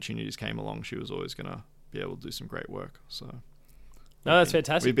what opportunities came along, she was always going to be able to do some great work. So no, that's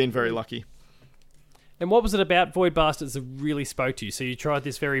fantastic. We've been very lucky. And what was it about Void Bastards that really spoke to you? So you tried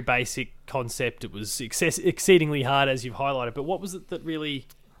this very basic concept. It was exceedingly hard, as you've highlighted. But what was it that really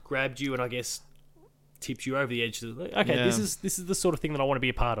grabbed you and I guess tipped you over the edge? This is the sort of thing that I want to be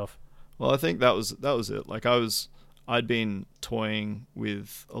a part of. Well, I think that was it. Like I'd been toying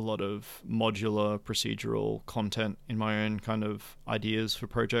with a lot of modular procedural content in my own kind of ideas for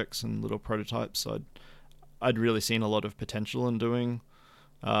projects and little prototypes. So I'd really seen a lot of potential in doing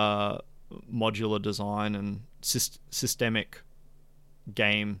modular design and systemic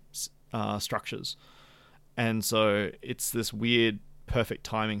game structures. And so it's this weird perfect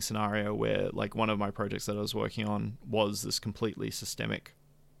timing scenario where, like, one of my projects that I was working on was this completely systemic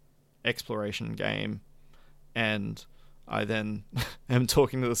exploration game, and I then am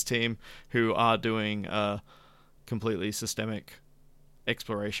talking to this team who are doing a completely systemic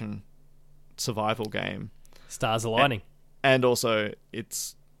exploration survival game. Stars aligning. And also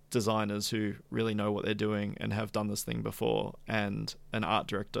it's designers who really know what they're doing and have done this thing before, and an art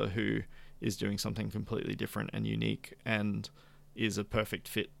director who is doing something completely different and unique and is a perfect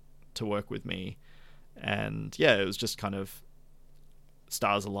fit to work with me. And yeah, it was just kind of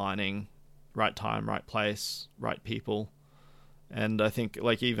stars aligning, right time, right place, right people. And I think,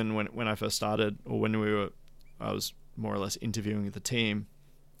 like, even when I first started, or I was more or less interviewing the team,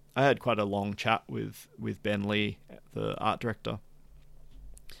 I had quite a long chat with Ben Lee, the art director.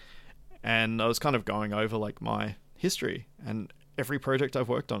 And I was kind of going over, like, my history, and every project I've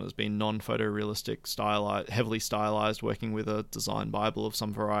worked on has been non-photorealistic, stylized, heavily stylized, working with a design bible of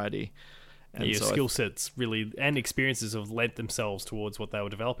some variety. And your skill sets really and experiences have lent themselves towards what they were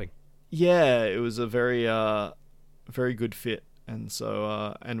developing. Yeah, it was a very, very good fit. And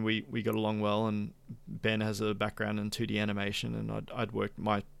so, and we got along well. And Ben has a background in 2D animation, and I'd worked.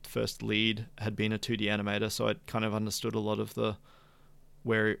 My first lead had been a 2D animator, so I'd kind of understood a lot of the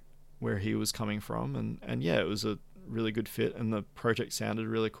where he was coming from. And yeah, it was a really good fit, and the project sounded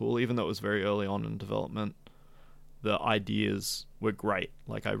really cool, even though it was very early on in development. The ideas were great.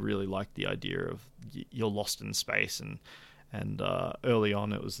 Like, I really liked the idea of you're lost in space, and early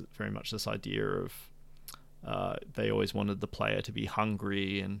on it was very much this idea of they always wanted the player to be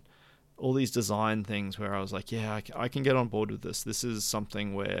hungry, and all these design things where I was like, yeah, I can get on board with this. This is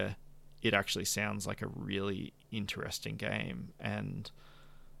something where it actually sounds like a really interesting game. And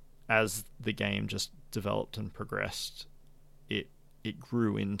as the game just developed and progressed, it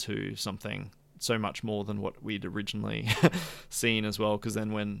grew into something so much more than what we'd originally seen as well. Because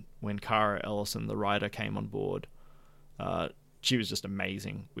then when Cara Ellison, the writer, came on board, she was just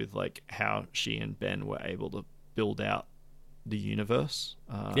amazing with, like, how she and Ben were able to build out the universe.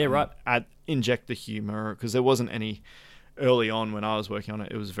 Yeah, right. Inject the humor, because there wasn't any early on when I was working on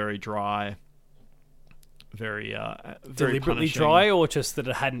it. It was very dry, very deliberately punishing. dry, or just that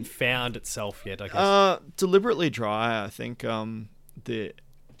it hadn't found itself yet, I guess. Deliberately dry. I think the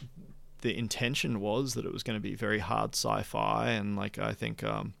intention was that it was going to be very hard sci-fi, and, like, I think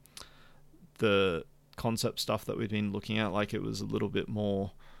the concept stuff that we've been looking at, like, it was a little bit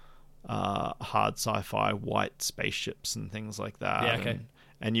more hard sci-fi, white spaceships and things like that. Yeah, okay.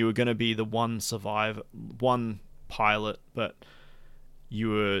 And you were going to be the one pilot, but you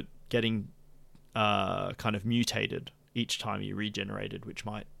were getting kind of mutated each time you regenerated, which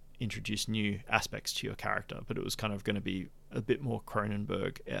might introduce new aspects to your character, but it was kind of going to be a bit more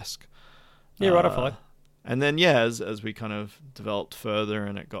Cronenberg-esque. Yeah, right, I follow. And then, yeah, as we kind of developed further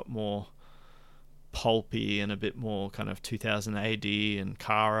and it got more pulpy and a bit more kind of 2000 AD, and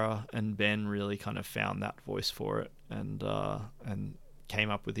Cara and Ben really kind of found that voice for it, and came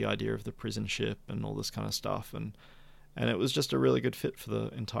up with the idea of the prison ship and all this kind of stuff, and it was just a really good fit for the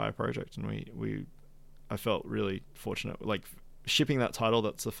entire project. And I felt really fortunate, like, shipping that title.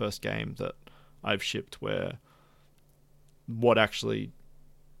 That's the first game that I've shipped where what actually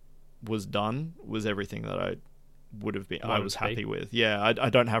was done was everything that I would have been, I Wanted was to be. happy with. Yeah, I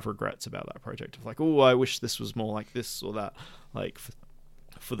don't have regrets about that project of like, oh, I wish this was more like this or that. Like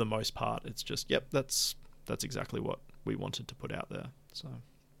for the most part, it's just, yep, that's exactly what we wanted to put out there. So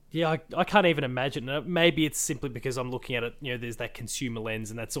Yeah, I can't even imagine. Maybe it's simply because I'm looking at it, there's that consumer lens,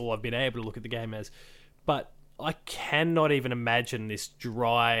 and that's all I've been able to look at the game as. But I cannot even imagine this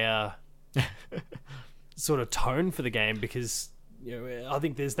drier sort of tone for the game, because I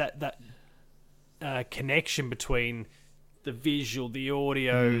think there's that connection between the visual, the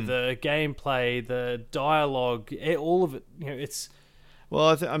audio, the gameplay, the dialogue, all of it. It's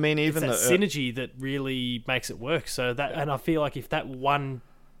well, I mean, even it's that synergy that really makes it work. So that, and I feel like if that one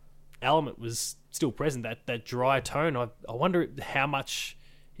element was still present, that dry tone, I wonder how much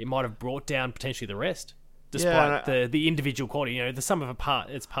it might have brought down potentially the rest, despite the individual quality, the sum of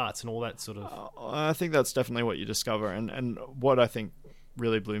its parts and all that sort of. I think that's definitely what you discover, and what I think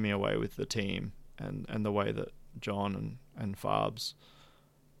really blew me away with the team and the way that John and Farbs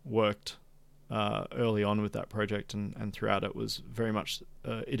worked early on with that project and throughout it was very much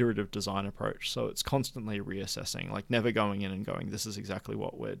iterative design approach. So it's constantly reassessing, like never going in and going, this is exactly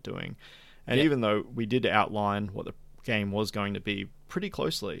what we're doing. And even though we did outline what the game was going to be pretty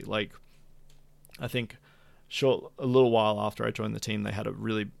closely, like I think a little while after I joined the team, we had a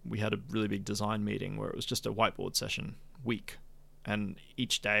really big design meeting where it was just a whiteboard session week, and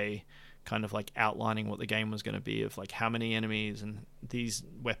each day kind of like outlining what the game was going to be, of like how many enemies and these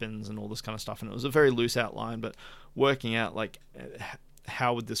weapons and all this kind of stuff. And it was a very loose outline, but working out like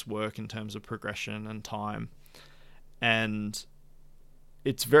how would this work in terms of progression and time. And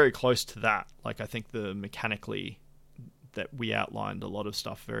it's very close to that. Like I think the mechanically that we outlined a lot of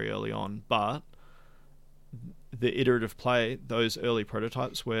stuff very early on, but the iterative play, those early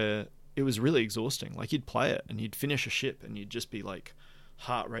prototypes where it was really exhausting. Like you'd play it and you'd finish a ship and you'd just be like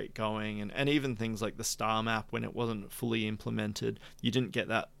heart rate going, and even things like the star map, when it wasn't fully implemented, you didn't get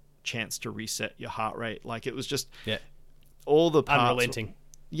that chance to reset your heart rate. Like it was just all the parts, unrelenting.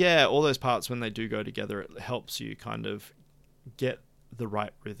 Yeah, all those parts, when they do go together, it helps you kind of get the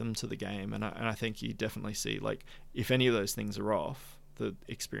right rhythm to the game. And I think you definitely see, like, if any of those things are off, the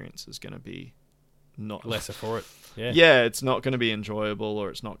experience is going to be not lesser for it. Yeah, it's not going to be enjoyable,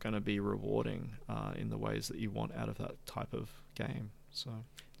 or it's not going to be rewarding in the ways that you want out of that type of game. So,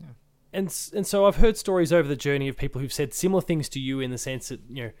 yeah. And so I've heard stories over the journey of people who've said similar things to you, in the sense that,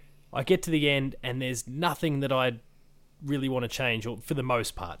 I get to the end and there's nothing that I really want to change, or for the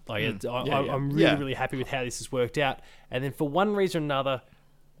most part. Like I'm really happy with how this has worked out. And then for one reason or another,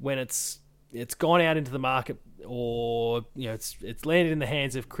 when it's gone out into the market, or it's landed in the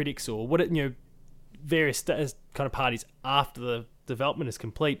hands of critics, or various kind of parties after the development is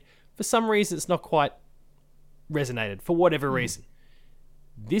complete, for some reason it's not quite resonated, for whatever reason.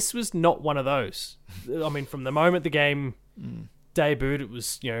 This was not one of those. I mean, from the moment the game debuted, it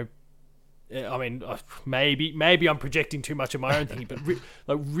was, I mean, maybe I'm projecting too much of my own thinking,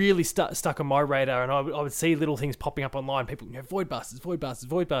 but really stuck on my radar, and I would see little things popping up online. People,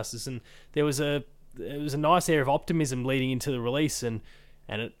 Voidbusters, and there was a nice air of optimism leading into the release, and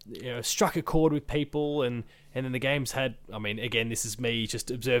it struck a chord with people, and then the game's had, I mean, again, this is me just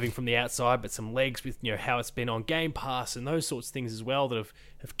observing from the outside, but some legs with how it's been on Game Pass and those sorts of things as well, that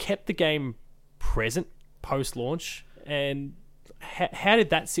have kept the game present post-launch. And how did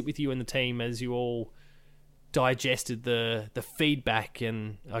that sit with you and the team as you all digested the feedback,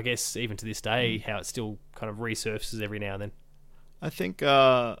 and I guess even to this day, how it still kind of resurfaces every now and then? I think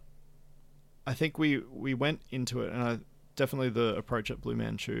we went into it, and definitely the approach at Blue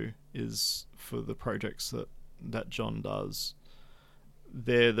Manchu is, for the projects that John does,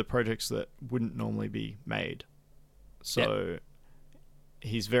 they're the projects that wouldn't normally be made. So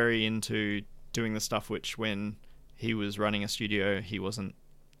he's very into doing the stuff which, when he was running a studio, he wasn't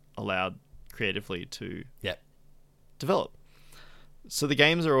allowed creatively to develop. So the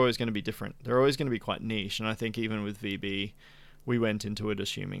games are always going to be different. They're always going to be quite niche. And I think even with VB, we went into it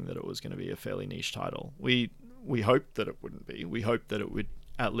assuming that it was going to be a fairly niche title. We hoped that it wouldn't be. We hoped that it would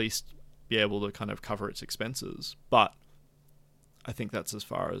at least be able to kind of cover its expenses. But I think that's as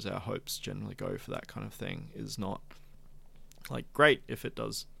far as our hopes generally go for that kind of thing. Is not like great if it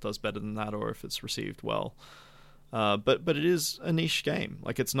does better than that, or if it's received well. But it is a niche game.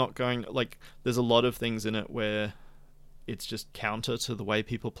 Like, it's not going, like, there's a lot of things in it where it's just counter to the way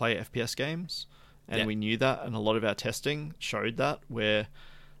people play FPS games. And we knew that, and a lot of our testing showed that. We're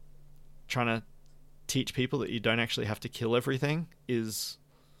trying to teach people that you don't actually have to kill everything is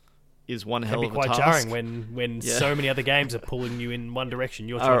one hell of a task. It can be quite jarring when so many other games are pulling you in one direction,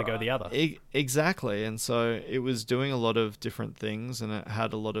 you're trying to go the other. Exactly. And so it was doing a lot of different things, and it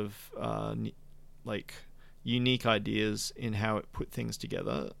had a lot of unique ideas in how it put things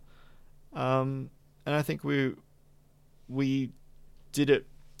together. And I think we did it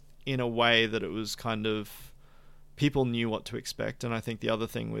in a way that it was kind of, people knew what to expect. And I think the other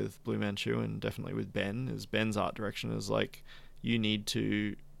thing with Blue Manchu, and definitely with Ben, is Ben's art direction is like, you need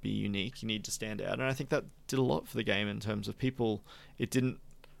to be unique, you need to stand out. And I think that did a lot for the game in terms of people. It didn't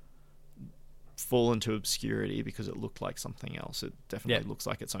fall into obscurity because it looked like something else. It definitely looks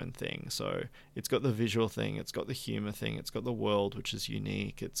like its own thing. So it's got the visual thing, it's got the humor thing, it's got the world, which is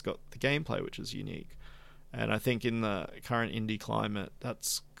unique, it's got the gameplay, which is unique. And I think in the current indie climate,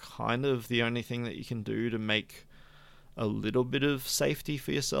 that's kind of the only thing that you can do to make a little bit of safety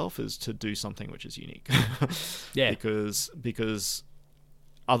for yourself, is to do something which is unique. Because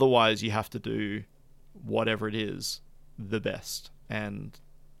otherwise you have to do whatever it is the best, and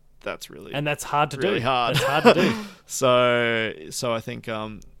that's hard to do. Really hard. That's hard to do. So I think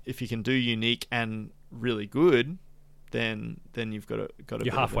if you can do unique and really good, then you've got a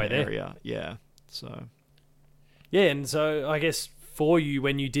You're halfway there. Area. Yeah. So. Yeah, and so I guess for you,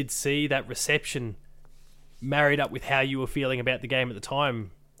 when you did see that reception married up with how you were feeling about the game at the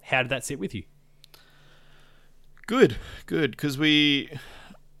time, how did that sit with you? Good, because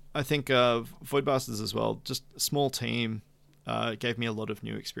I think Void Bastards as well, just a small team, gave me a lot of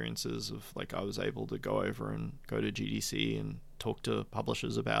new experiences of, like, I was able to go over and go to GDC and talk to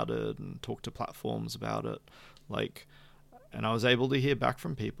publishers about it and talk to platforms about it, like, and I was able to hear back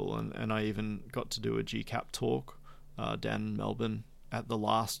from people, and I even got to do a GCAP talk down in Melbourne at the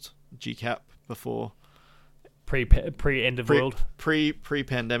last GCAP before pre-end of world,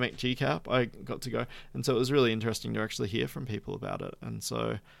 pre-pandemic GCAP. I got to go, and so it was really interesting to actually hear from people about it. And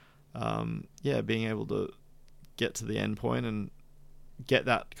so being able to get to the end point and get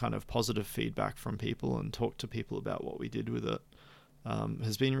that kind of positive feedback from people and talk to people about what we did with it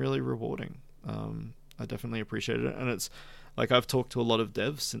has been really rewarding. I definitely appreciated it, and it's like, I've talked to a lot of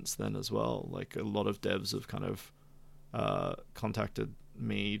devs since then as well. Like, a lot of devs have kind of contacted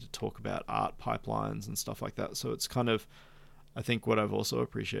me to talk about art pipelines and stuff like that. So it's kind of, I think what I've also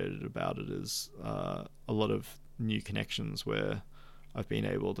appreciated about it is a lot of new connections where I've been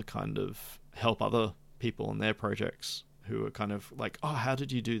able to kind of help other people on their projects who are kind of like, oh, how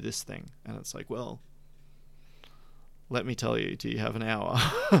did you do this thing? And it's like, well, let me tell you, do you have an hour?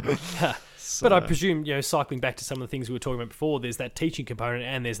 So, but I presume, cycling back to some of the things we were talking about before, there's that teaching component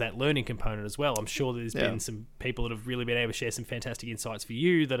and there's that learning component as well. I'm sure there's been some people that have really been able to share some fantastic insights for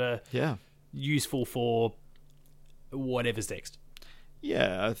you that are useful for whatever's next.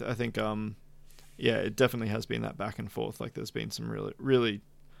 Yeah, I think, it definitely has been that back and forth. Like, there's been some really, really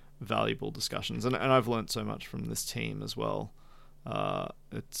valuable discussions. And I've learned so much from this team as well.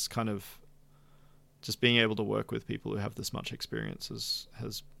 It's kind of just being able to work with people who have this much experience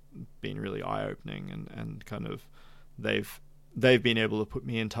has been really eye-opening, and kind of they've been able to put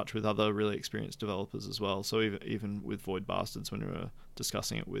me in touch with other really experienced developers as well. So even with Void Bastards, when we were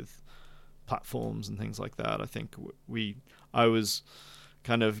discussing it with platforms and things like that, I think I was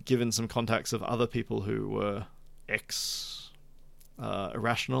kind of given some contacts of other people who were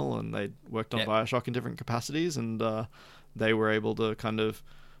Irrational, and they'd worked on Bioshock in different capacities, and they were able to kind of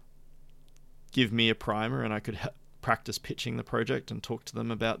give me a primer, and I could practice pitching the project and talk to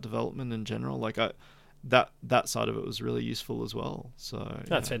them about development in general. Like, that side of it was really useful as well. So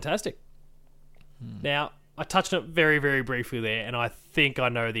that's fantastic. Now, I touched on it very, very briefly there, and I think I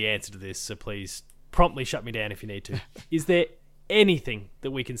know the answer to this, so please promptly shut me down if you need to. Is there anything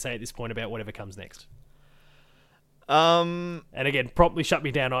that we can say at this point about whatever comes next? And again, promptly shut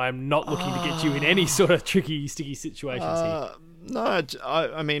me down. I am not looking to get you in any sort of tricky, sticky situations here. No,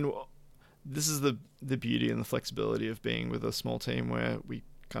 I mean, this is the beauty and the flexibility of being with a small team where we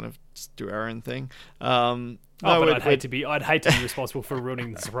kind of just do our own thing. I'd hate to be responsible for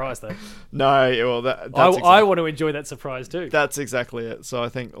ruining the surprise, though. No, well, that's I want to enjoy that surprise too. That's exactly it. So I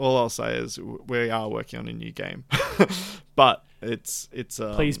think all I'll say is we are working on a new game, but it's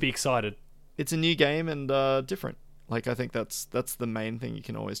please be excited. It's a new game and different. Like, I think that's the main thing you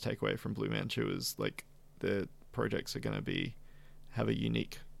can always take away from Blue Manchu is, like, the projects are going to have a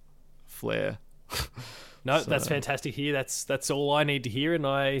unique flair. No, so, that's fantastic to hear. That's all I need to hear, and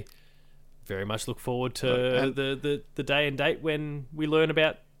I very much look forward to the day and date when we learn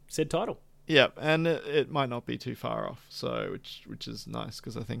about said title. Yeah, and it might not be too far off, so which is nice,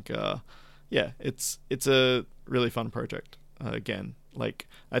 because I think it's a really fun project. Again, like,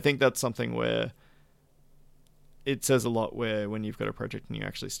 I think that's something where it says a lot, where when you've got a project and you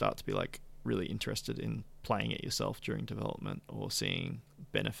actually start to be, like, really interested in playing it yourself during development, or seeing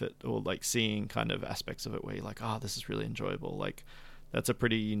benefit, or, like, seeing kind of aspects of it where you're like, oh, this is really enjoyable. Like, that's a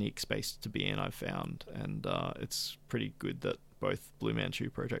pretty unique space to be in, I've found, and it's pretty good that both Blue Manchu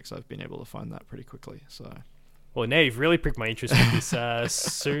projects I've been able to find that pretty quickly. So. Well, now you've really pricked my interest with this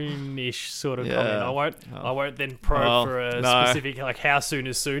soonish sort of comment. I won't then probe for a specific like how soon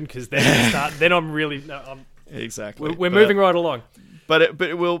is soon, because then I'm really exactly. We're moving right along. But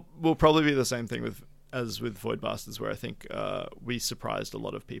it will probably be the same thing as with Void Bastards, where I think we surprised a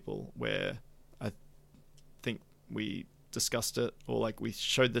lot of people. Where I think we discussed it, or like we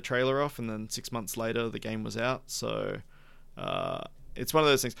showed the trailer off, and then 6 months later the game was out. So. It's one of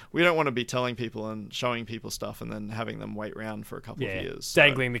those things. We don't want to be telling people and showing people stuff and then having them wait around for a couple of years.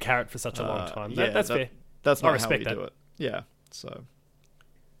 Dangling the carrot for such a long time. That's fair. That's not how we do it. Yeah. So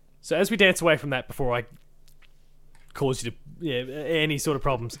as we dance away from that before I cause you to any sort of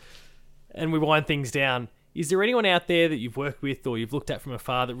problems, and we wind things down, is there anyone out there that you've worked with or you've looked at from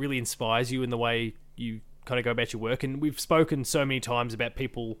afar that really inspires you in the way you kind of go about your work? And we've spoken so many times about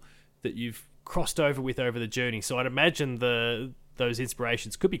people that you've crossed over with over the journey, so I'd imagine those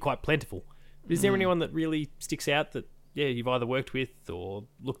inspirations could be quite plentiful. Is there anyone that really sticks out that you've either worked with or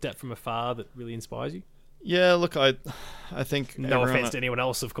looked at from afar that really inspires you? Yeah, look, I think no offense to anyone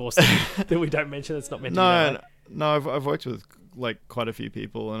else, of course, that we don't mention. It's not meant to be. No, I've worked with like quite a few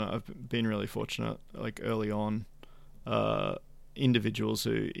people, and I've been really fortunate. Like early on, individuals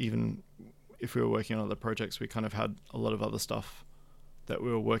who, even if we were working on other projects, we kind of had a lot of other stuff that we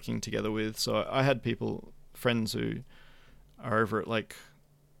were working together with. So I had friends who are over at like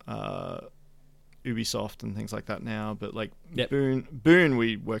Ubisoft and things like that now, but like Boone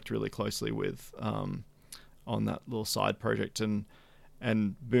we worked really closely with on that little side project, and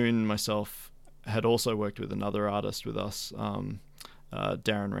Boone and myself had also worked with another artist with us,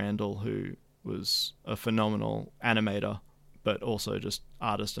 Darren Randall, who was a phenomenal animator but also just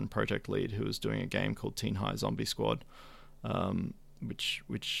artist and project lead, who was doing a game called Teen High Zombie Squad,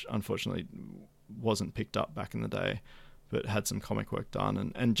 which unfortunately wasn't picked up back in the day, but had some comic work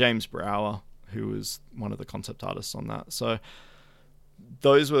done, and James Brower, who was one of the concept artists on that. So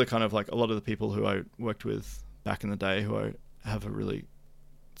those were the kind of like a lot of the people who I worked with back in the day, who I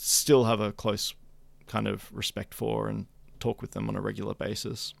still have a close kind of respect for and talk with them on a regular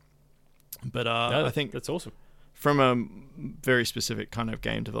basis. But I think that's awesome. From a very specific kind of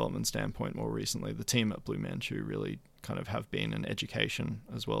game development standpoint, more recently, the team at Blue Manchu really kind of have been an education,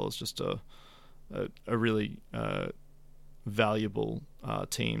 as well as just a really valuable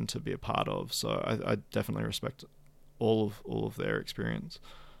team to be a part of. So I definitely respect all of their experience.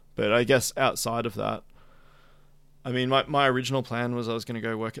 But I guess outside of that, I mean, my original plan was I was going to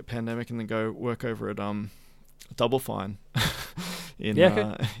go work at Pandemic and then go work over at Double Fine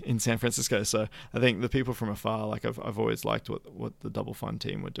in San Francisco. So I think the people from afar, like I've always liked what the Double Fine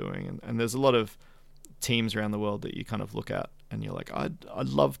team were doing, and there's a lot of teams around the world that you kind of look at and you're like, I'd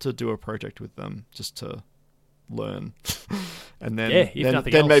love to do a project with them just to learn, and then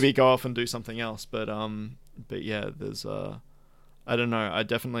maybe go off and do something else. But yeah, there's I don't know.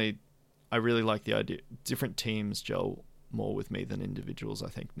 I really like the idea. Different teams gel more with me than individuals, I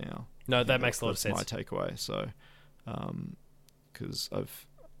think, now. No, that makes a lot of sense. That's my takeaway. So, because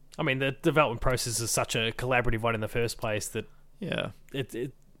I mean, the development process is such a collaborative one in the first place that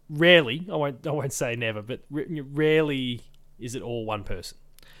it rarely, I won't say never, but rarely is it all one person.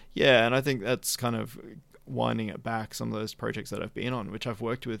 Yeah, and I think that's kind of winding it back. Some of those projects that I've been on, which I've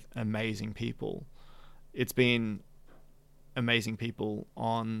worked with amazing people. It's been amazing people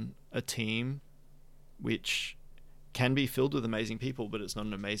on a team which can be filled with amazing people, but it's not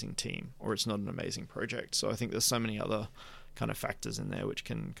an amazing team, or it's not an amazing project. So I think there's so many other kind of factors in there which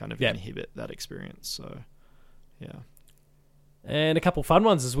can kind of inhibit that experience. So yeah. And a couple fun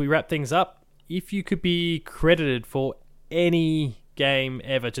ones as we wrap things up. If you could be credited for any game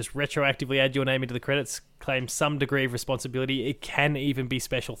ever, just retroactively add your name into the credits, claim some degree of responsibility, it can even be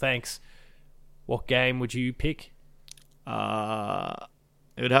special thanks, what game would you pick?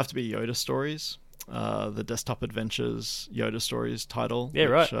 It would have to be Yoda Stories, the Desktop Adventures Yoda Stories title. Yeah,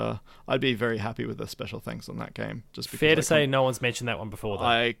 which, right. I'd be very happy with a special thanks on that game. Just because fair to say no one's mentioned that one before, though.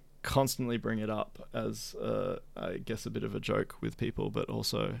 I constantly bring it up as, I guess, a bit of a joke with people, but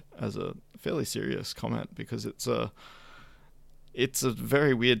also as a fairly serious comment, because it's a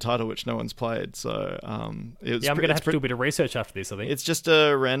very weird title which no one's played. So I'm going to have to do a bit of research after this, I think. It's just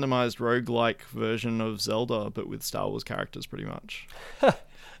a randomized roguelike version of Zelda, but with Star Wars characters, pretty much.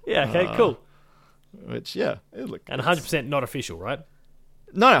 Yeah, okay, cool. Which, yeah. And 100% not official, right?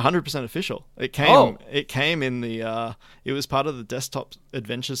 No, 100% official. It came in the... it was part of the Desktop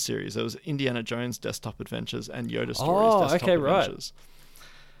Adventures series. There was Indiana Jones Desktop Adventures and Yoda Stories Desktop Adventures.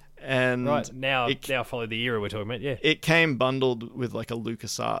 Right. And Right, now follow the era we're talking about, yeah. it came bundled with like a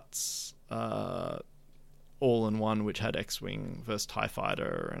LucasArts all-in-one, which had X-Wing versus TIE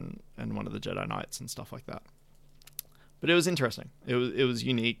Fighter and one of the Jedi Knights and stuff like that. But it was interesting. It was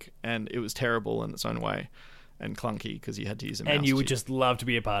unique, and it was terrible in its own way and clunky because you had to use a mouse. And you would just love to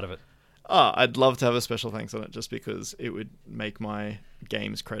be a part of it. Oh, I'd love to have a special thanks on it just because it would make my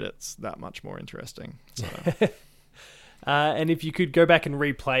games credits that much more interesting. So. And if you could go back and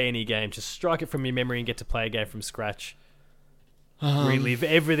replay any game, just strike it from your memory and get to play a game from scratch, relive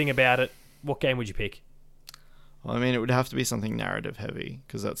everything about it, what game would you pick? Well, I mean, it would have to be something narrative heavy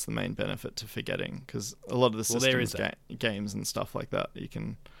because that's the main benefit to forgetting. Because a lot of the systems games and stuff like that,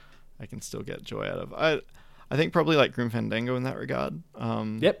 I can still get joy out of. I think probably like Grim Fandango in that regard.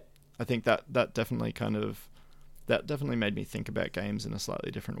 Yep. I think that definitely made me think about games in a slightly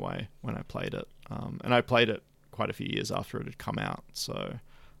different way when I played it. And I played it quite a few years after it had come out. So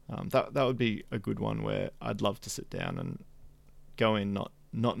that would be a good one where I'd love to sit down and go in not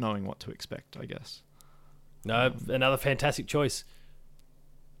knowing what to expect, I guess. No, another fantastic choice.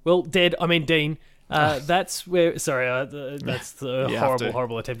 Well, Dean, that's where... Sorry, that's the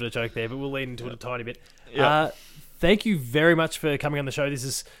horrible attempt at a joke there, but we'll lean into it a tiny bit. Yep. Thank you very much for coming on the show. This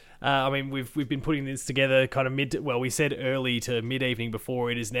is... we've been putting this together kind of we said early to mid-evening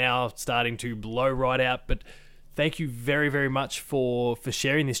before. It is now starting to blow right out, but thank you very, very much for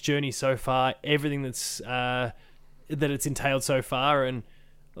sharing this journey so far, everything that's that it's entailed so far, and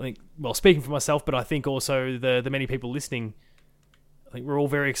I think, well, speaking for myself, but I think also the many people listening, I think we're all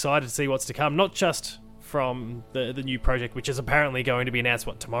very excited to see what's to come, not just from the new project, which is apparently going to be announced,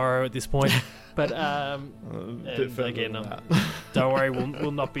 tomorrow at this point, but again, don't worry,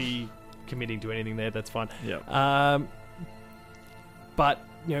 we'll not be committing to anything there, that's fine. Yeah. But,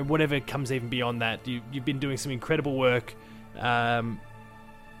 whatever comes even beyond that, you've been doing some incredible work, and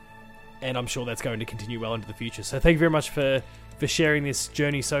I'm sure that's going to continue well into the future. So thank you very much for sharing this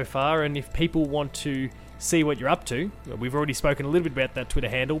journey so far, and if people want to see what you're up to, we've already spoken a little bit about that Twitter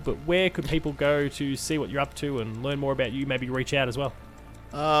handle, but where could people go to see what you're up to and learn more about you, maybe reach out as well?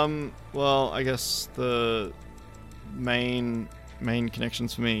 Well, I guess the main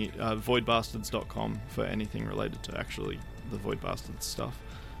connections for me, voidbastards.com for anything related to actually the Void Bastards stuff.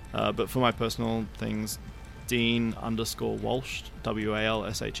 But for my personal things, Dean_Walsh,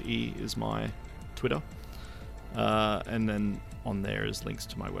 WALSHE is my Twitter. And then on there is links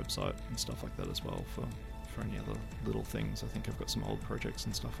to my website and stuff like that as well for any other little things. I think I've got some old projects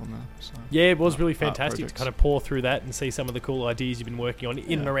and stuff on there. So, yeah, it was really fantastic to kind of pour through that and see some of the cool ideas you've been working on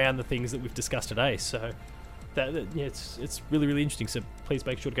in and around the things that we've discussed today. So it's really, really interesting. So please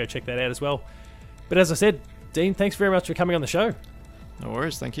make sure to go check that out as well. But as I said, Dean, thanks very much for coming on the show. No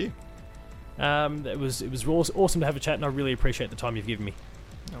worries, thank you. It was awesome to have a chat, and I really appreciate the time you've given me.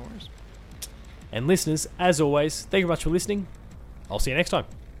 No worries. And listeners, as always, thank you very much for listening. I'll see you next time.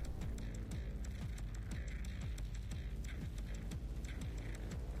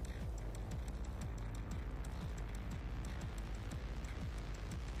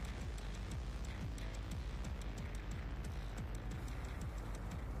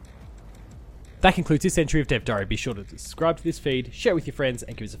 That concludes this entry of Dev Diary. Be sure to subscribe to this feed, share it with your friends,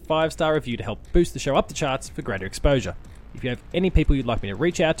 and give us a 5-star review to help boost the show up the charts for greater exposure. If you have any people you'd like me to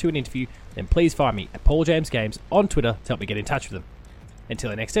reach out to and interview, then please find me at Paul James Games on Twitter to help me get in touch with them.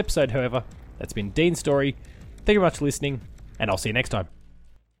 Until the next episode, however, that's been Dean's Story. Thank you very much for listening, and I'll see you next time.